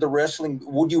get into the wrestling?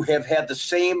 Would you have had the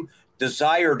same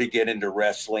desire to get into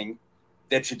wrestling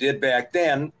that you did back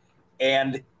then?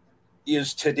 And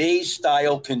is today's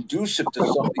style conducive to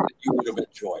something that you would have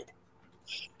enjoyed?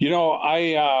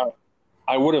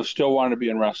 I would have still wanted to be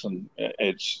in wrestling.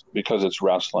 It's because it's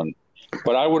wrestling,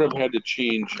 but I would have had to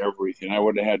change everything. I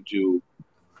would have had to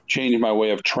change my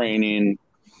way of training,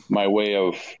 my way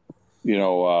of,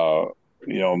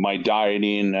 my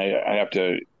dieting. I have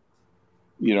to,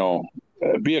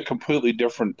 be a completely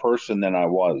different person than I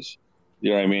was.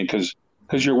 You know what I mean? Because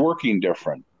you're working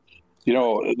different.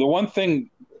 The one thing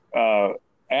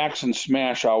Axe and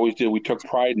Smash always did, we took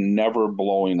pride in never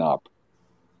blowing up.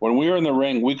 When we were in the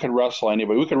ring, we could wrestle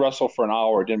anybody. We could wrestle for an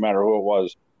hour. It didn't matter who it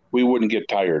was. We wouldn't get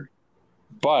tired.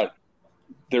 But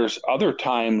there's other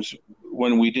times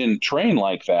when we didn't train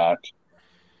like that,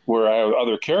 where I have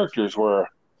other characters where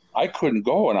I couldn't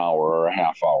go an hour or a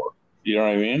half hour. You know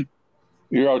what I mean?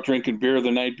 you're out drinking beer the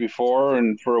night before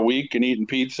and for a week and eating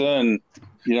pizza. And,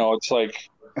 it's like,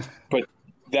 but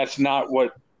that's not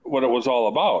what it was all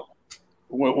about.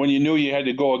 When you knew you had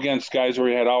to go against guys where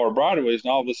you had hour Broadways,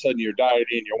 and all of a sudden you're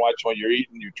dieting, you're watching what you're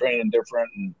eating, you're training different,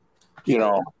 and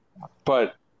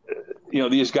but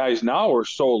these guys now are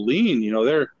so lean.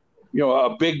 They're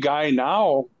a big guy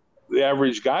now. The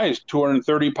average guy is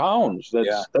 230 pounds.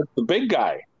 That's the big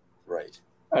guy. Right.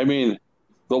 I mean,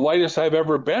 the lightest I've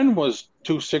ever been was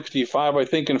 265, I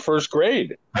think, in first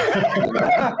grade.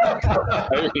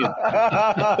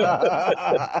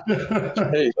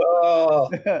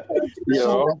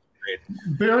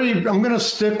 Barry, I'm going to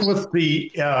stick with the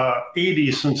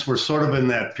 80s since we're sort of in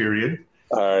that period.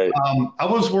 All right. I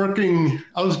was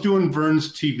doing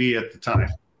Vern's TV at the time.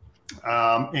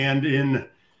 And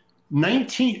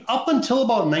up until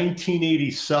about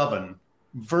 1987,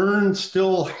 Vern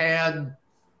still had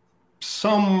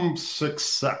some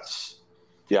success.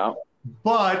 Yeah.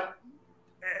 But,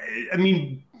 I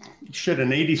mean,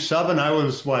 in 87, I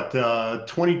was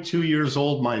 22 years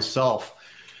old myself.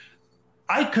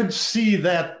 I could see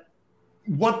that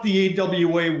what the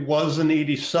AWA was in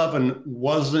 87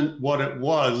 wasn't what it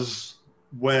was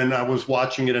when I was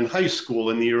watching it in high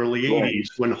school in the early 80s,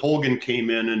 when Hogan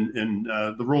came in and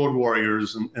the Road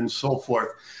Warriors and so forth.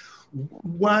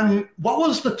 What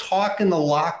was the talk in the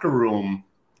locker room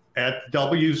at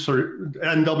NWA,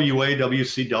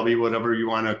 WCW, whatever you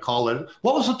want to call it?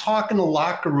 What was the talk in the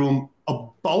locker room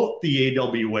about the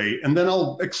AWA? And then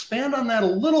I'll expand on that a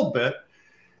little bit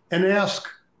and ask,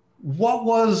 what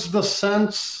was the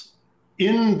sense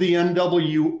in the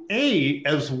NWA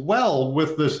as well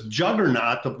with this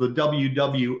juggernaut of the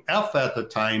WWF at the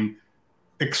time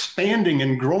expanding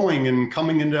and growing and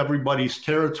coming into everybody's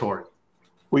territory?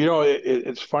 Well,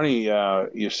 it's funny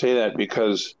you say that,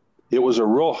 because it was a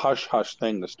real hush-hush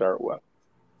thing to start with.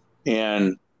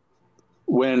 And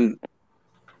when,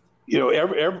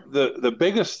 the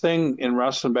biggest thing in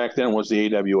wrestling back then was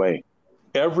the AWA.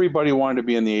 Everybody wanted to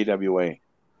be in the AWA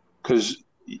because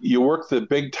you worked the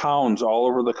big towns all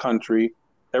over the country.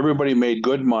 Everybody made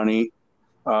good money.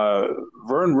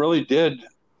 Vern really did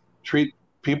treat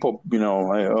people, I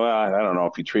don't know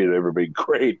if he treated everybody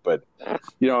great, but,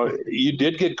 you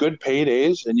did get good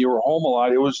paydays and you were home a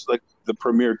lot. It was like the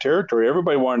premier territory.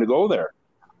 Everybody wanted to go there.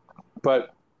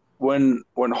 But when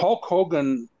Hulk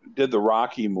Hogan did the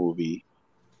Rocky movie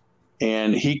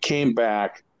and he came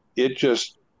back, it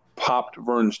just popped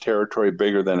Vern's territory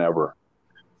bigger than ever.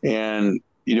 And,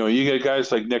 you get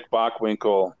guys like Nick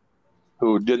Bockwinkel,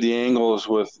 who did the angles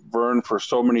with Vern for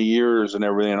so many years and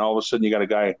everything. And all of a sudden you got a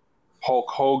guy, Hulk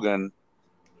Hogan,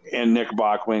 and Nick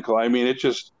Bockwinkel. I mean, it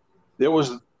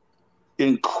was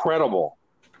incredible.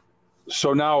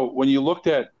 So now when you looked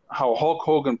at how Hulk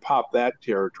Hogan popped that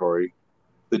territory,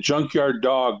 the Junkyard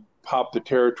Dog popped the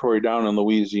territory down in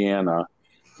Louisiana.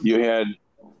 You had,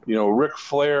 Ric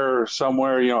Flair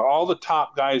somewhere, all the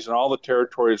top guys in all the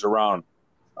territories around.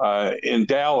 In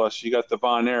Dallas, you got the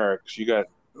Von Erichs, you got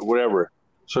whatever.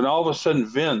 So now all of a sudden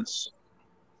Vince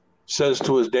says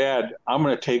to his dad, I'm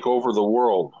going to take over the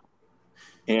world.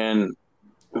 And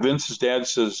Vince's dad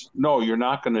says, no, you're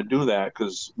not going to do that,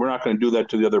 because we're not going to do that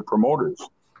to the other promoters.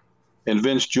 And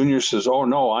Vince Jr. says, oh,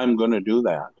 no, I'm going to do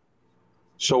that.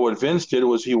 So what Vince did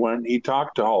was he went and he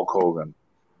talked to Hulk Hogan.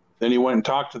 Then he went and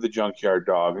talked to the Junkyard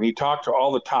Dog, and he talked to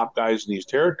all the top guys in these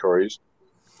territories.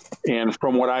 And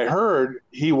from what I heard,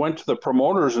 he went to the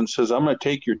promoters and says, I'm going to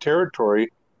take your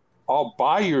territory. I'll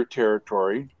buy your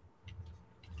territory,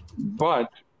 but,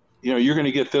 you're going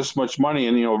to get this much money.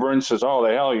 And, Vern says, oh,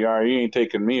 the hell you are. You ain't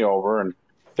taking me over. And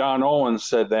Don Owens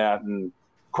said that. And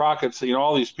Crockett said,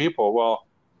 all these people. Well,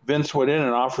 Vince went in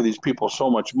and offered these people so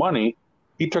much money.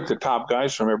 He took the top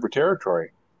guys from every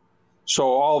territory. So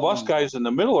all of us guys in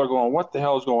the middle are going, what the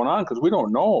hell is going on? Because we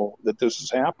don't know that this is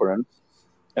happening.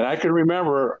 And I can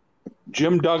remember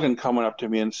Jim Duggan coming up to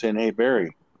me and saying, hey,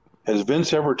 Barry, has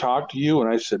Vince ever talked to you? And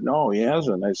I said, no, he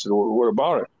hasn't. I said, well, what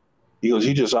about it? He goes,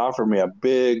 he just offered me a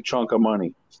big chunk of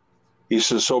money. He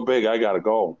says, so big, I got to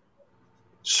go.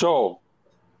 So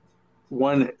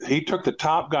when he took the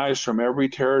top guys from every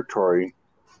territory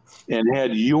and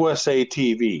had USA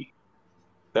TV,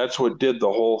 that's what did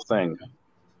the whole thing.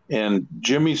 And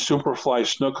Jimmy Superfly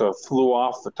Snuka flew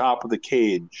off the top of the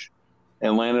cage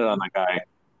and landed on the guy.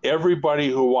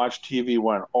 Everybody who watched TV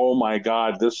went, oh, my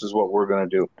God, this is what we're going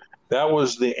to do. That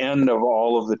was the end of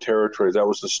all of the territories. That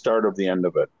was the start of the end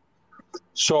of it.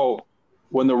 So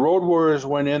when the Road Warriors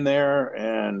went in there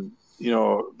and,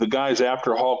 the guys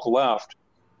after Hulk left,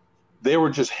 they were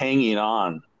just hanging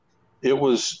on. It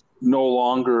was no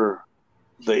longer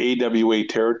the AWA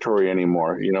territory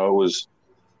anymore. It was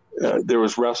there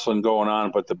was wrestling going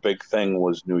on, but the big thing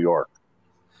was New York,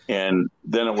 and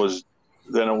then it was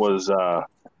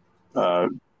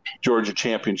Georgia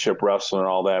Championship Wrestling and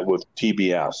all that with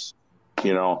TBS,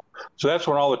 So that's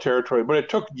when all the territory. But it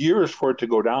took years for it to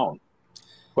go down.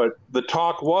 But the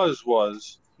talk was,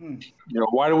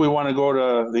 why do we want to go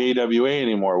to the AWA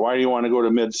anymore? Why do you want to go to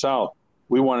Mid-South?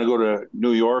 We want to go to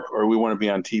New York, or we want to be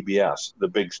on TBS, the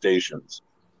big stations.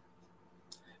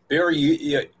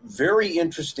 Very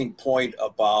interesting point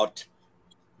about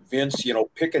Vince,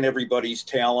 picking everybody's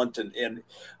talent. And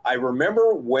I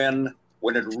remember when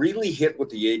it really hit with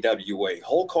the AWA,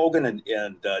 Hulk Hogan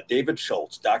and David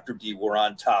Schultz, Dr. D, were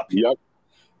on top. Yep.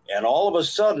 And all of a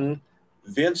sudden,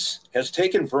 Vince has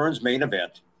taken Vern's main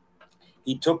event.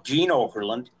 He took Gene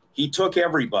Okerlund. He took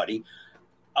everybody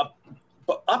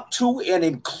up to and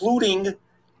including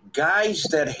guys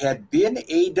that had been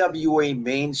AWA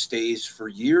mainstays for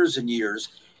years and years.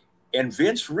 And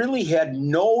Vince really had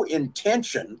no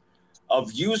intention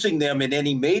of using them in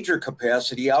any major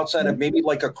capacity outside of maybe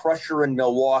like a Crusher in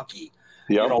Milwaukee,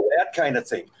 that kind of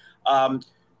thing.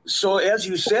 So as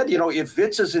you said, if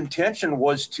Vince's intention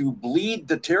was to bleed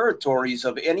the territories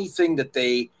of anything that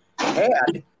they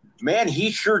had, man, he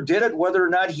sure did it, whether or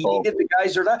not he needed the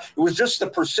guys or not. It was just the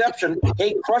perception,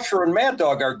 hey, Crusher and Mad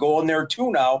Dog are going there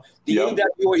too now. The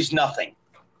AWA is nothing.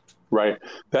 Right.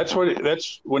 That's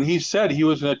when he said he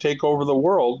was going to take over the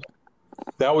world.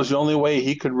 That was the only way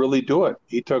he could really do it.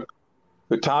 He took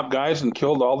the top guys and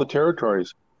killed all the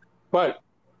territories. But,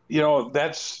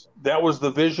 that was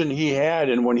the vision he had.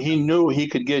 And when he knew he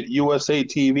could get USA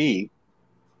TV,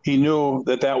 he knew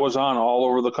that was on all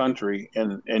over the country,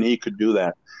 and he could do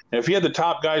that. And if he had the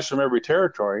top guys from every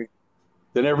territory,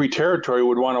 then every territory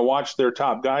would want to watch their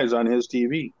top guys on his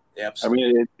TV. Absolutely.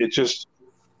 I mean, it just,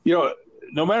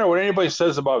 no matter what anybody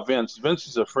says about Vince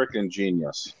is a freaking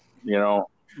genius,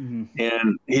 Mm-hmm.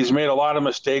 And he's made a lot of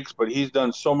mistakes, but he's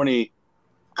done so many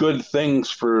good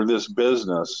things for this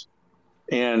business.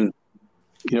 And,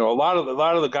 a lot of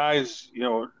the guys,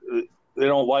 they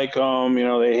don't like him,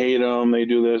 they hate him, they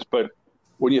do this. But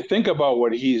when you think about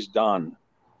what he's done,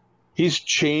 he's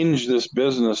changed this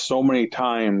business so many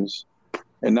times,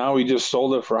 and now he just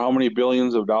sold it for how many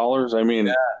billions of dollars? I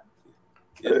mean,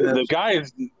 the guy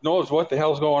knows what the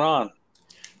hell's going on.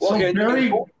 Well, so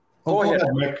go ahead,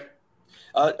 Rick.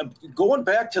 Going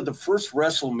back to the first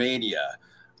WrestleMania,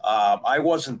 I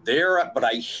wasn't there, but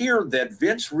I hear that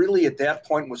Vince really at that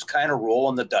point was kind of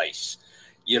rolling the dice.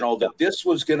 That this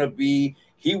was going to be,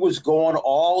 he was going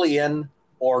all in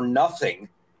or nothing.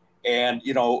 And,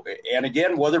 and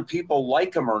again, whether people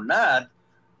like him or not,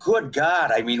 good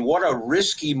God, I mean, what a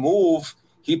risky move.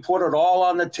 He put it all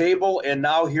on the table, and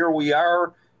now here we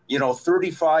are,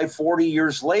 35, 40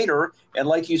 years later. And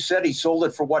like you said, he sold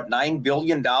it for $9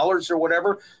 billion or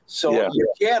whatever. So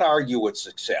you can't argue with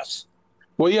success.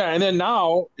 Well, yeah. And then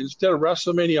now, instead of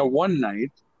WrestleMania one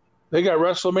night, they got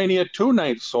WrestleMania 2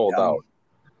 nights sold out.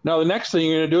 Now, the next thing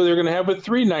you're going to do, they're going to have it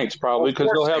 3 nights probably, because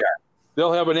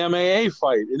they'll have an MAA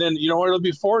fight. And then, it'll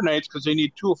be 4 nights because they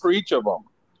need 2 for each of them.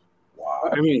 Wow.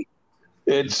 I mean,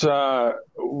 it's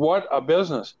what a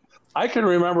business. I can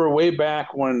remember way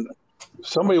back when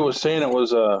somebody was saying it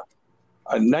was a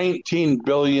 $19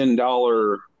 billion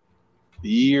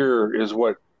year is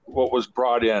what was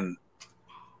brought in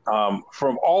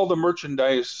from all the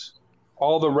merchandise,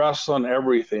 all the wrestling,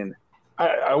 everything.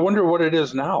 I wonder what it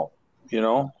is now, I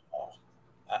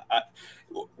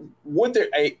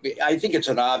think it's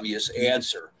an obvious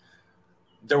answer.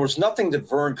 There was nothing that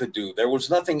Vern could do. There was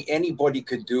nothing anybody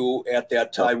could do at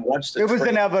that time. Once it was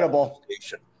inevitable.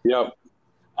 Yep.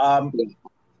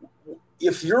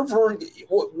 If you're Vern,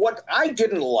 what I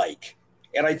didn't like,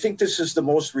 and I think this is the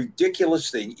most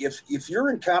ridiculous thing, if you're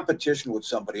in competition with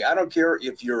somebody, I don't care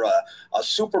if you're a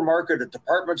supermarket, a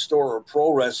department store, or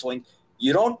pro wrestling,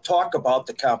 you don't talk about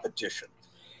the competition.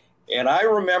 And I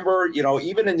remember,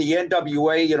 even in the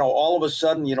NWA, all of a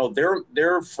sudden,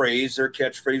 their phrase, their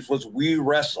catchphrase was "We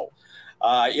wrestle."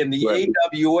 In the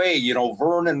AWA,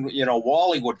 Vern and,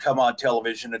 Wally would come on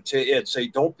television and say,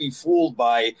 don't be fooled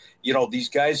by, these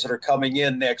guys that are coming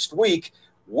in next week.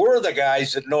 We're the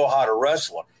guys that know how to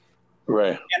wrestle.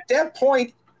 Right. At that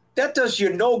point, that does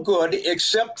you no good,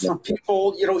 except for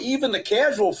people, even the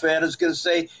casual fan is going to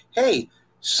say, hey,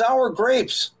 sour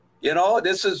grapes,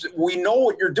 we know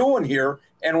what you're doing here,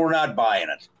 and we're not buying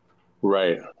it.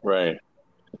 Right.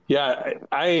 Yeah,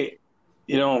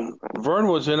 Vern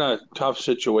was in a tough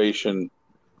situation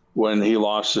when he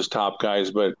lost his top guys,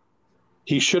 but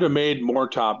he should have made more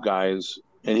top guys,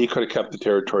 and he could have kept the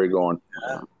territory going.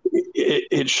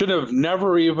 It should have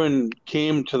never even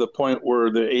came to the point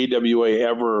where the AWA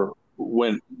ever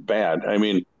went bad. I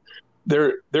mean,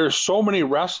 there's so many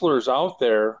wrestlers out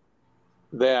there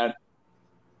that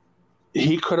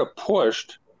he could have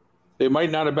pushed. They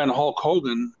might not have been Hulk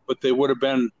Hogan, but they would have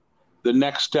been the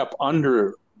next step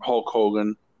under Hulk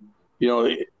Hogan, you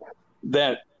know,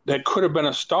 that could have been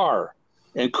a star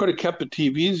and could have kept the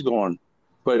TVs going.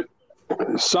 But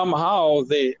somehow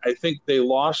I think they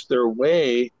lost their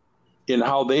way in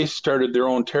how they started their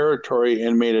own territory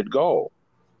and made it go.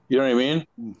 You know what I mean?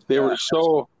 They were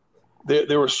so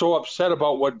upset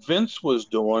about what Vince was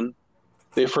doing,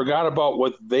 they forgot about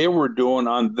what they were doing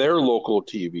on their local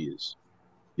TVs.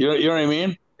 You know what I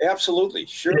mean? Absolutely,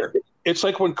 sure. It's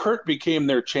like when Kurt became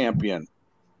their champion.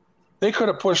 They could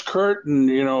have pushed Kurt and,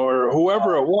 you know, or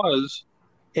whoever it was,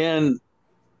 and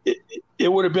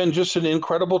it would have been just an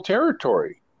incredible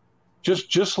territory,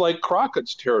 just like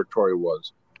Crockett's territory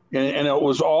was. And it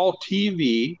was all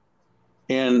TV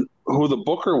and who the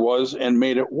booker was and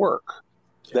made it work.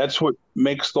 That's what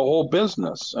makes the whole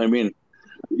business. I mean,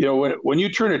 you know, when you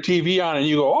turn a TV on and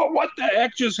you go, oh, what the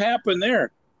heck just happened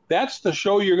there? That's the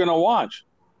show you're going to watch.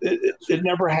 It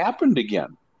never happened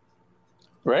again.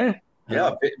 Right?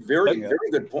 Yeah, very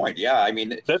good point. Yeah, I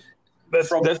mean,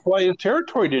 that's why his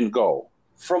territory didn't go.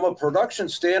 From a production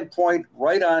standpoint,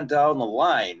 right on down the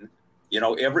line, you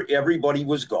know, everybody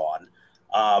was gone.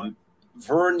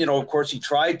 Vern, you know, of course, he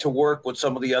tried to work with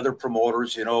some of the other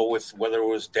promoters, you know, with whether it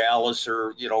was Dallas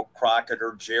or, you know, Crockett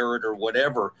or Jarrett or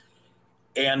whatever.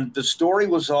 And the story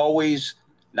was always,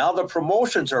 now the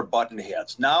promotions are button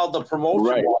heads. Now the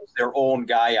promotion wants their own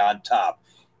guy on top.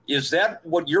 Is that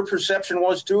what your perception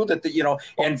was too? That you know,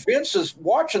 and Vince is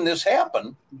watching this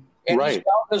happen, and he's counting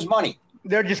his money.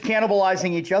 They're just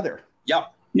cannibalizing each other.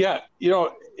 Yep. Yeah, you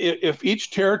know, if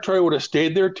each territory would have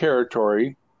stayed their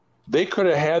territory, they could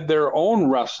have had their own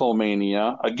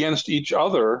WrestleMania against each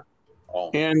other,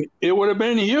 and it would have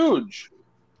been huge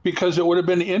because it would have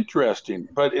been interesting.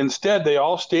 But instead, they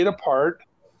all stayed apart.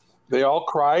 They all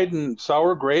cried and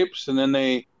sour grapes, and then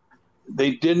they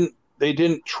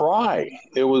didn't try.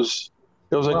 It was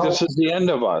like, this is the end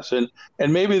of us. And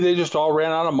maybe they just all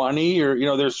ran out of money, or, you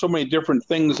know, there's so many different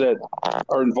things that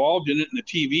are involved in it. And the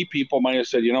TV people might have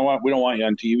said, you know what, we don't want you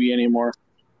on TV anymore.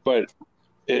 But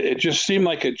it just seemed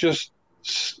like it just,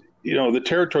 you know, the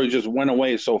territory just went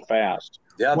away so fast.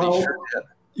 Yeah, they sure did.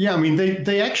 Yeah, I mean,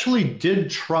 they actually did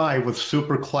try with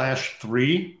Super Clash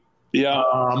 3. Yeah.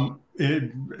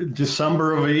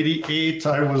 December of '88,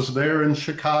 I was there in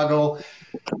Chicago.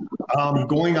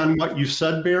 Going on what you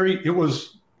said, Barry, it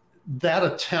was that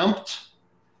attempt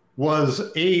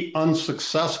was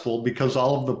unsuccessful because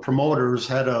all of the promoters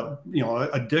had a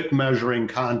dick measuring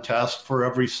contest for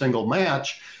every single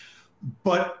match,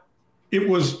 but it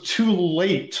was too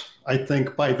late, I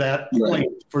think, by that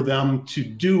point for them to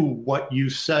do what you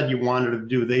said you wanted to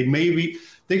do.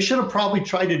 They should have probably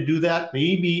tried to do that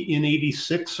maybe in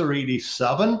 '86 or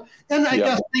 '87. And I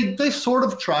guess they sort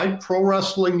of tried Pro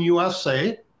Wrestling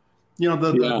USA, you know,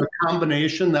 the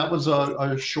combination. That was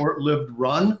a short-lived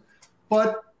run.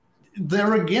 But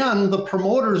there again, the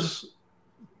promoters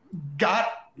got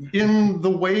in the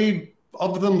way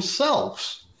of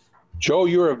themselves. Joe,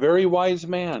 you're a very wise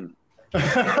man. Well,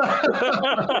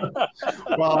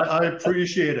 I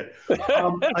appreciate it.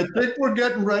 I think we're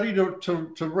getting ready to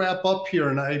wrap up here,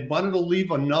 and I wanted to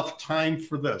leave enough time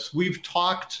for this. We've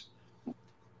talked,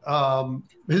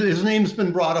 his name's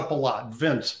been brought up a lot.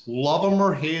 Vince, love him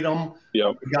or hate him,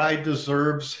 the guy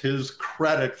deserves his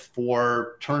credit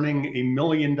for turning $1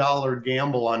 million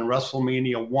gamble on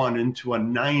WrestleMania 1 into a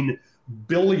 $9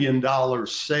 billion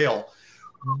sale.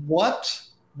 What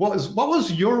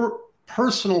was your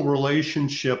personal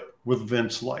relationship with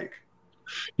Vince like?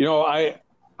 You know,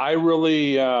 I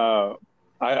really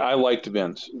I liked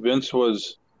Vince. Vince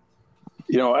was,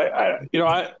 you know,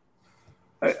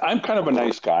 I'm kind of a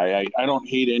nice guy. I don't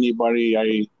hate anybody. I,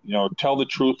 you know, tell the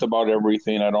truth about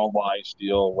everything. I don't lie,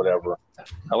 steal, whatever.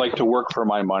 I like to work for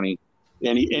my money,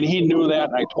 and he knew that.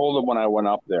 And I told him when I went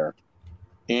up there,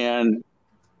 and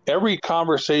every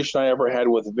conversation I ever had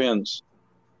with Vince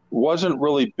wasn't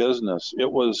really business.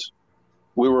 It was,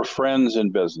 we were friends in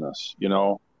business, you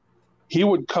know. He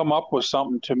would come up with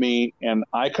something to me, and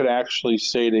I could actually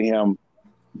say to him,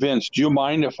 Vince, do you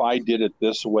mind if I did it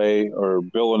this way, or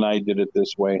Bill and I did it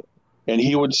this way? And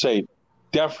he would say,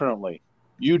 definitely,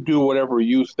 you do whatever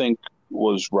you think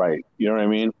was right. You know what I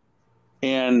mean?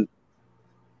 And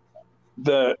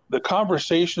the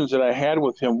conversations that I had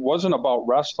with him wasn't about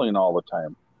wrestling all the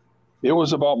time. It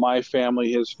was about my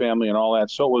family, his family, and all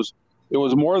that. So it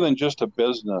was more than just a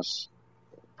business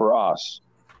for us.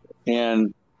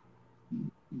 And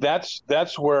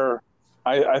that's where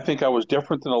I think I was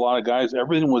different than a lot of guys.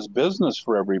 Everything was business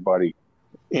for everybody.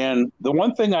 And the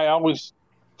one thing I always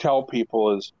tell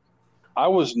people is I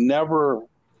was never,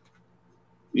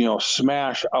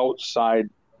 smash outside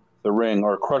the ring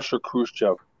or Crusher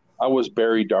Khrushchev. I was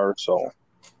Barry Darsow.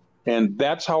 And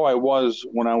that's how I was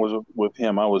when I was with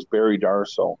him. I was Barry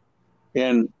Darsow.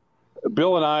 And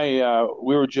Bill and I,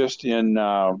 we were just in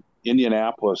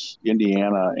Indianapolis,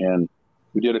 Indiana, and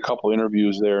we did a couple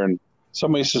interviews there. And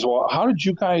somebody says, well, how did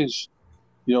you guys,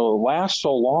 last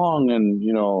so long? And,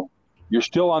 you're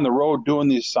still on the road doing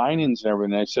these signings and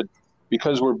everything. And I said,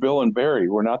 because we're Bill and Barry.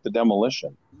 We're not the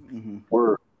Demolition.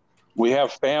 Mm-hmm. We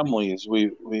have families.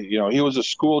 We he was a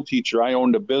school teacher. I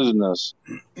owned a business.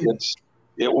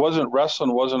 It wasn't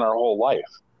wrestling, wasn't our whole life.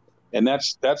 And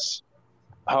that's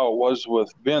how it was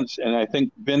with Vince. And I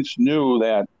think Vince knew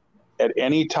that at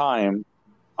any time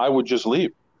I would just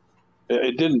leave.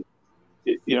 It didn't,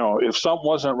 if something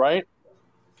wasn't right,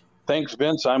 thanks,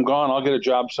 Vince, I'm gone. I'll get a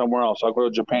job somewhere else. I'll go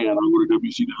to Japan. I'll go to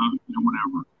WCW,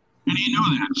 whatever. And he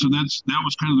knew that. So that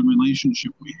was kind of the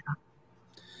relationship we had.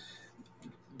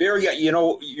 Barry,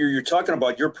 you're talking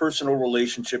about your personal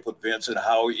relationship with Vince and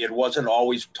how it wasn't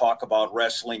always talk about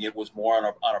wrestling. It was more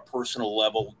on a personal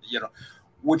level,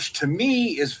 which to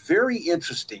me is very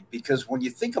interesting because when you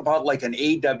think about like an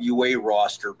AWA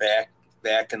roster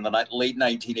back in the late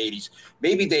 1980s,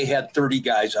 maybe they had 30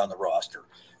 guys on the roster.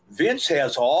 Vince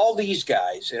has all these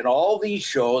guys and all these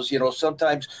shows,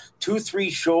 sometimes 2-3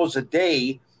 shows a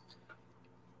day.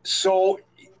 So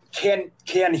can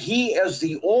he, as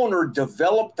the owner,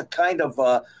 develop the kind of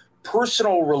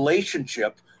personal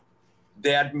relationship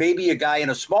that maybe a guy in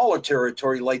a smaller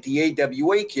territory like the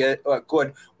AWA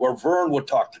could, where Vern would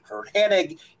talk to Kurt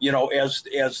Hennig, as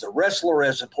the wrestler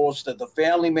as opposed to the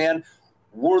family man?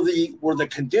 Were the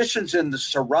conditions and the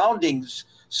surroundings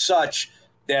such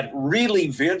that really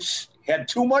Vince had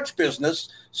too much business,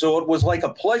 so it was like a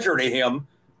pleasure to him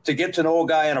to get to know a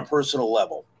guy on a personal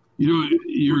level?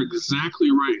 You're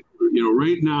exactly right.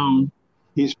 Right now,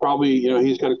 he's probably,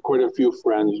 he's got quite a few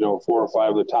friends, 4 or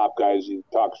 5 of the top guys he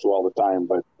talks to all the time.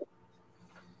 But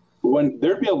when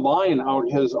there'd be a line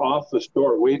out his office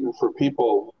door waiting for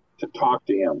people to talk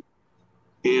to him.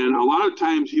 And a lot of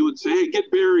times he would say, hey,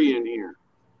 get Barry in here.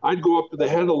 I'd go up to the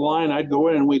head of the line. I'd go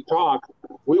in and we'd talk.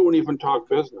 We wouldn't even talk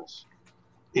business.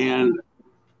 And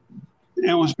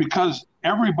it was because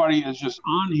everybody is just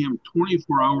on him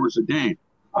 24 hours a day.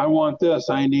 I want this.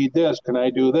 I need this. Can I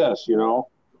do this?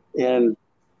 And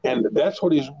that's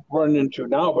what he's running into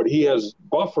now. But he has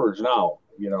buffers now,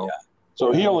 Yeah.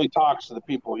 So he only talks to the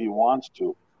people he wants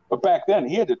to. But back then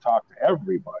he had to talk to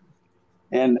everybody.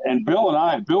 And Bill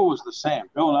was the same.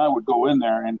 Bill and I would go in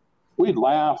there and we'd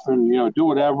laugh and, do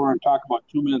whatever and talk about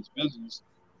 2 minutes business.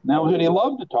 And he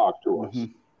loved to talk to us.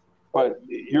 Mm-hmm. But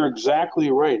you're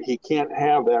exactly right. He can't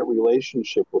have that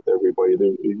relationship with everybody.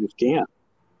 He just can't.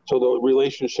 So the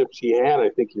relationships he had, I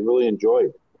think he really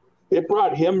enjoyed. It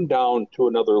brought him down to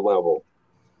another level.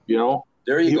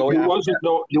 There you go.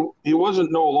 He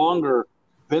wasn't no longer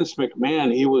Vince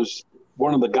McMahon. He was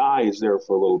one of the guys there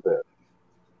for a little bit.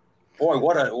 Boy,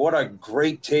 what a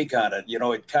great take on it.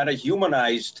 It kind of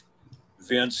humanized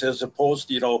Vince as opposed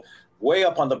to, way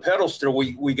up on the pedestal,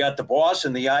 we got the boss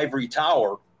in the ivory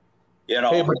tower.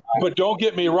 Hey, but don't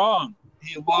get me wrong.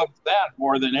 He loved that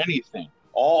more than anything.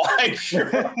 Oh, I'm sure.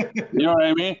 You know what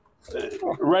I mean?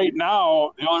 Right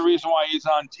now, the only reason why he's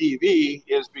on TV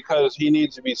is because he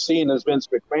needs to be seen as Vince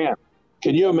McMahon.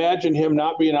 Can you imagine him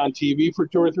not being on TV for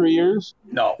 2 or 3 years?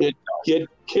 No. It'd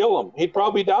kill him. He'd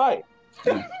probably die.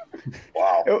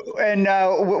 Wow. And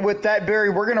with that, Barry,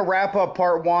 we're going to wrap up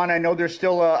part 1. I know there's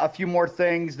still a few more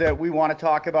things that we want to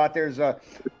talk about. There's a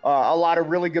lot of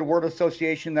really good word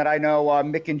association that I know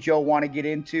Mick and Joe want to get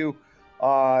into,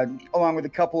 along with a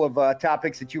couple of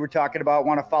topics that you were talking about,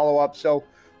 want to follow up. So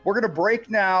we're going to break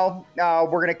now.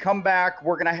 We're going to come back.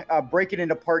 We're going to break it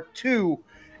into part 2,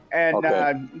 and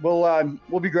okay.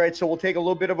 We'll be great. So we'll take a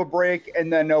little bit of a break,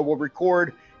 and then we'll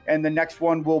record, and the next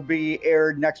one will be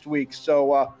aired next week.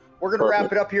 So we're going to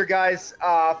wrap it up here, guys.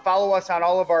 Follow us on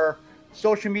all of our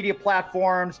social media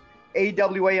platforms,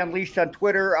 AWA Unleashed on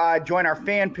Twitter. Join our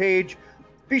fan page.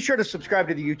 Be sure to subscribe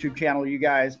to the YouTube channel, you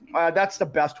guys. That's the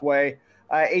best way.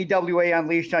 AWA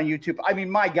Unleashed on YouTube. I mean,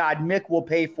 my God, Mick will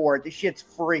pay for it. This shit's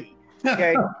free.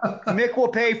 Okay? Mick will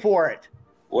pay for it.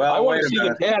 Well, I want to see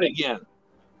the cat again.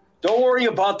 Don't worry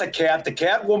about the cat. The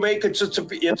cat will make its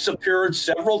appearance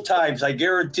several times. I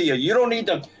guarantee you. You don't need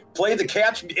to play the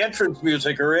cat's entrance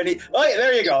music or any. Oh,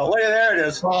 there you go. There it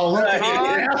is. Oh, look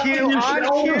on cue.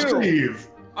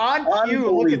 On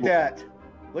cue. Look at that.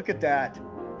 Look at that.